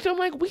coming back to. I'm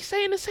like, we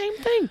saying the same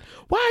thing.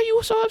 Why are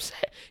you so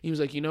upset? He was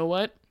like, you know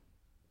what?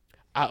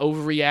 I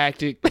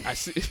overreacted. I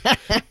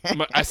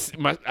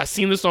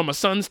seen this on my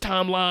son's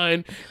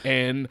timeline,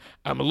 and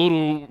I'm a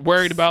little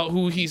worried about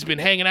who he's been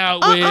hanging out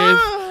with.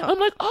 I'm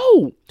like,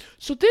 oh,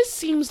 so this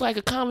seems like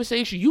a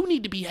conversation you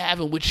need to be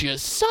having with your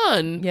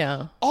son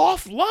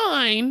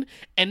offline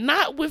and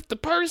not with the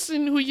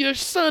person who your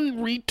son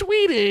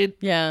retweeted.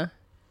 Yeah.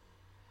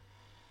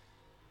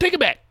 Take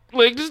it back.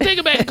 Like, just take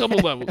it back a couple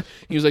levels.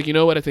 He was like, you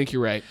know what? I think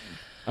you're right.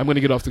 I'm going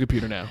to get off the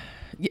computer now.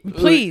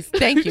 Please,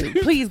 thank you.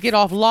 Please get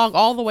off. Log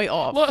all the way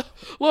off.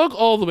 Log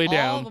all the way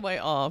down. All the way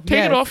off.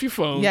 Take it off your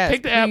phone.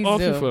 Take the app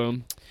off your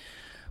phone.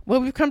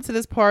 Well, we've come to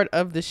this part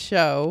of the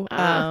show.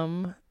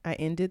 I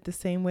ended the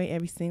same way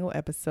every single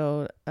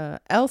episode.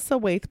 Elsa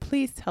Waithe,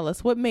 please tell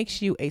us what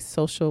makes you a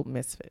social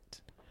misfit.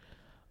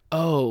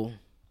 Oh,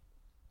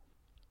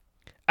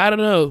 I don't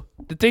know.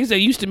 The things that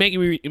used to make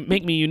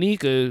me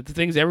unique are the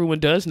things everyone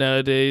does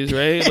nowadays,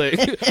 right?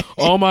 Like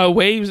all my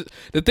waves.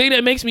 The thing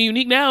that makes me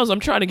unique now is I'm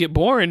trying to get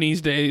boring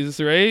these days,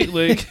 right?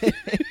 Like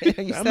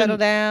you settle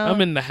down. I'm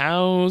in the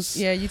house.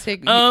 Yeah, you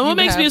take. What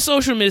makes me a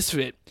social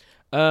misfit?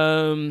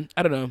 I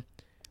don't know.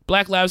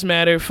 Black Lives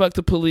Matter. Fuck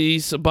the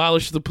police.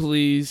 Abolish the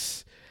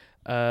police.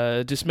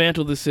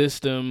 Dismantle the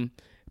system.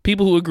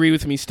 People who agree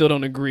with me still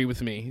don't agree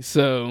with me.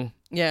 So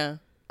yeah.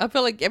 I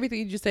feel like everything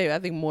you just say, I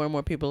think more and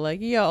more people are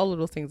like, yeah, all of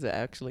those things are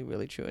actually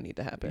really true and need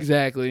to happen.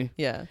 Exactly.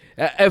 Yeah.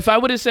 If I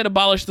would have said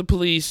abolish the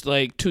police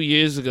like 2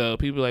 years ago,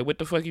 people are like, what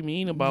the fuck you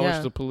mean abolish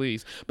the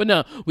police? But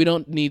no, we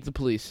don't need the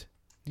police.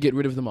 Get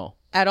rid of them all.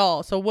 At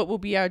all. So what will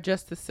be our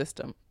justice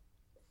system?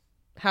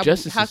 How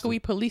can we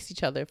police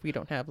each other if we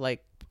don't have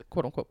like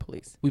quote unquote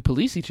police? We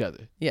police each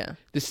other. Yeah.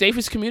 The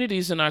safest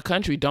communities in our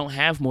country don't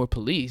have more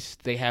police.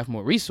 They have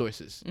more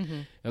resources.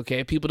 Mm-hmm.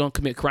 Okay. People don't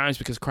commit crimes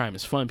because crime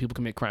is fun. People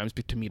commit crimes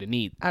to meet a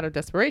need. Out of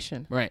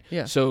desperation. Right.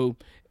 Yeah. So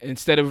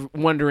instead of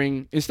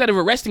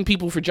arresting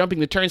people for jumping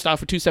the turnstile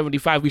for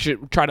 275, we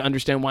should try to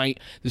understand why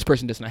this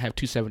person does not have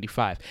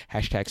 275.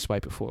 #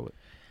 swipe it forward.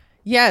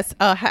 Yes.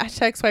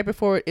 # swipe it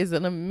forward is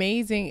an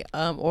amazing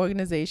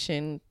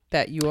organization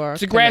that you are.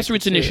 It's a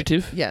grassroots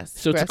initiative. Yes.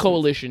 So it's a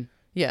coalition.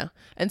 Yeah.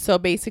 And so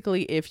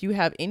basically, if you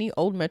have any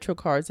old Metro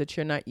cards that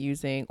you're not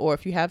using, or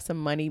if you have some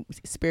money,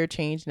 spare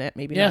change, that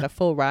maybe not a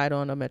full ride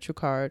on a Metro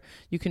card,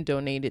 you can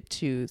donate it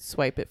to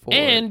Swipe It Forward.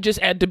 And just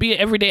to be an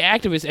everyday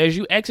activist, as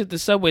you exit the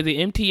subway, the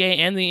MTA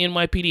and the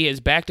NYPD has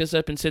backed us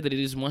up and said that it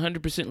is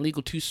 100%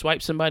 legal to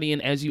swipe somebody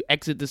in as you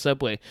exit the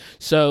subway.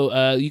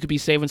 So you could be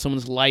saving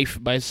someone's life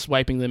by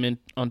swiping them in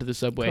onto the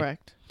subway.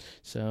 Correct.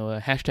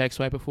 So #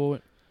 Swipe It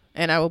Forward.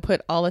 And I will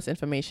put all this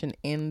information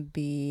in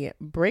the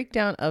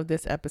breakdown of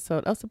this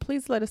episode. Also,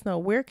 please let us know,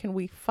 where can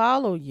we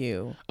follow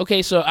you?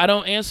 Okay, so I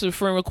don't answer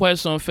friend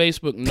requests on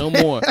Facebook no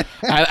more.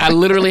 I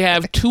literally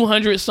have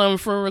 200 some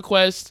friend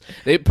requests.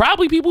 They're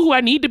probably people who I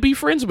need to be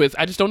friends with.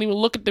 I just don't even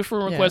look at the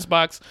friend request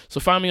box.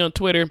 So find me on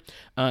Twitter,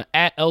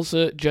 at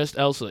Elsa Just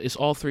Elsa. It's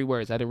all 3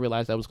 words. I didn't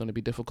realize that was going to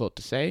be difficult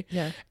to say.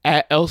 Yeah.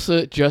 At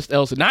Elsa Just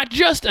Elsa. Not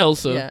just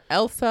Elsa. Yeah,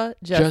 Elsa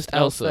Just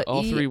Elsa.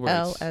 All 3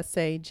 words.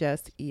 ELSA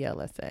Just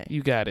ELSA.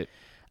 You got it.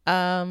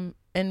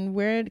 And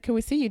where can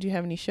we see you? Do you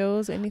have any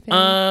shows or anything?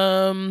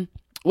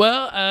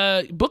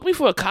 Well, book me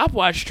for a cop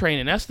watch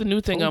training. That's the new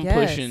thing I'm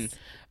pushing.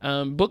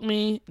 Book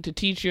me to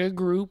teach your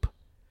group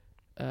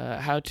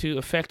how to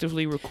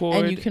effectively record.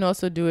 And you can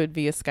also do it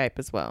via Skype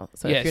as well.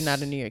 So if you're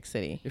not in New York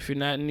City. If you're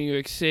not in New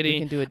York City. You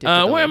can do it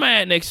digitally. Where am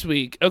I at next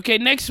week? Okay,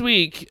 next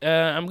week,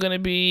 I'm going to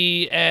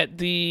be at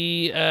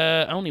the,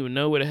 I don't even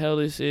know where the hell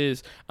this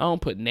is. I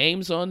don't put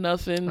names on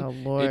nothing. Oh,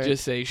 Lord. It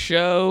just say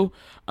show.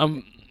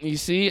 You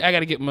see, I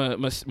got to get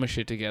my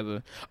shit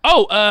together.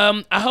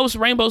 Oh, I host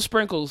Rainbow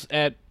Sprinkles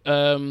at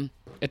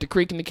at the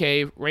Creek and the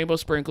Cave, Rainbow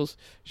Sprinkles.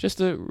 It's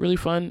just a really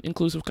fun,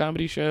 inclusive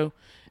comedy show.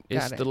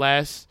 It's the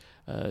last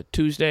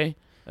Tuesday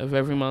of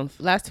every month.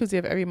 Last Tuesday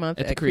of every month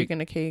at the Creek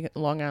and the Cave,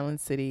 Long Island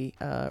City.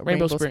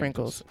 Rainbow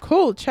Sprinkles.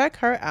 Cool. Check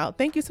her out.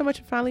 Thank you so much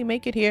for finally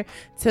making it here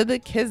to the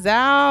Kids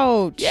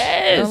Out.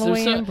 Yes.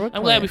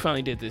 I'm glad we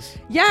finally did this.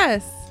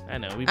 Yes. I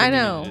know. We've been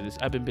meaning to do this.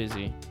 I've been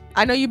busy.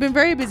 I know you've been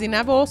very busy, and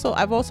I've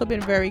also been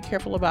very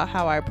careful about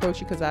how I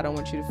approach you because I don't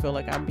want you to feel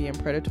like I'm being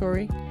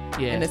predatory.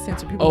 Yeah. In the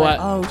sense of people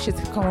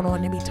shit's going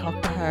on, let me talk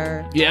to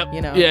her. Yep.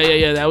 You know.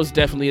 Yeah. That was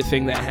definitely a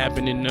thing that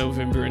happened in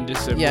November and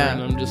December,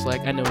 and I'm just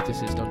like, I know what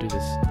this is. Don't do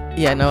this.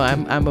 Yeah. No,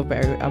 I'm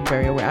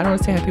very aware. I don't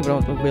understand how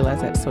people don't realize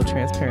that it's so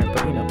transparent,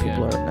 but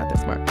people are not that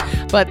smart.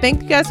 But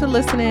thank you guys for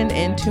listening,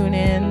 and tune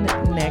in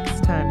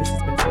next time. This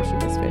has been Social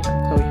Misfit.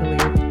 I'm Chloe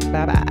Hilliard.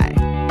 Bye bye.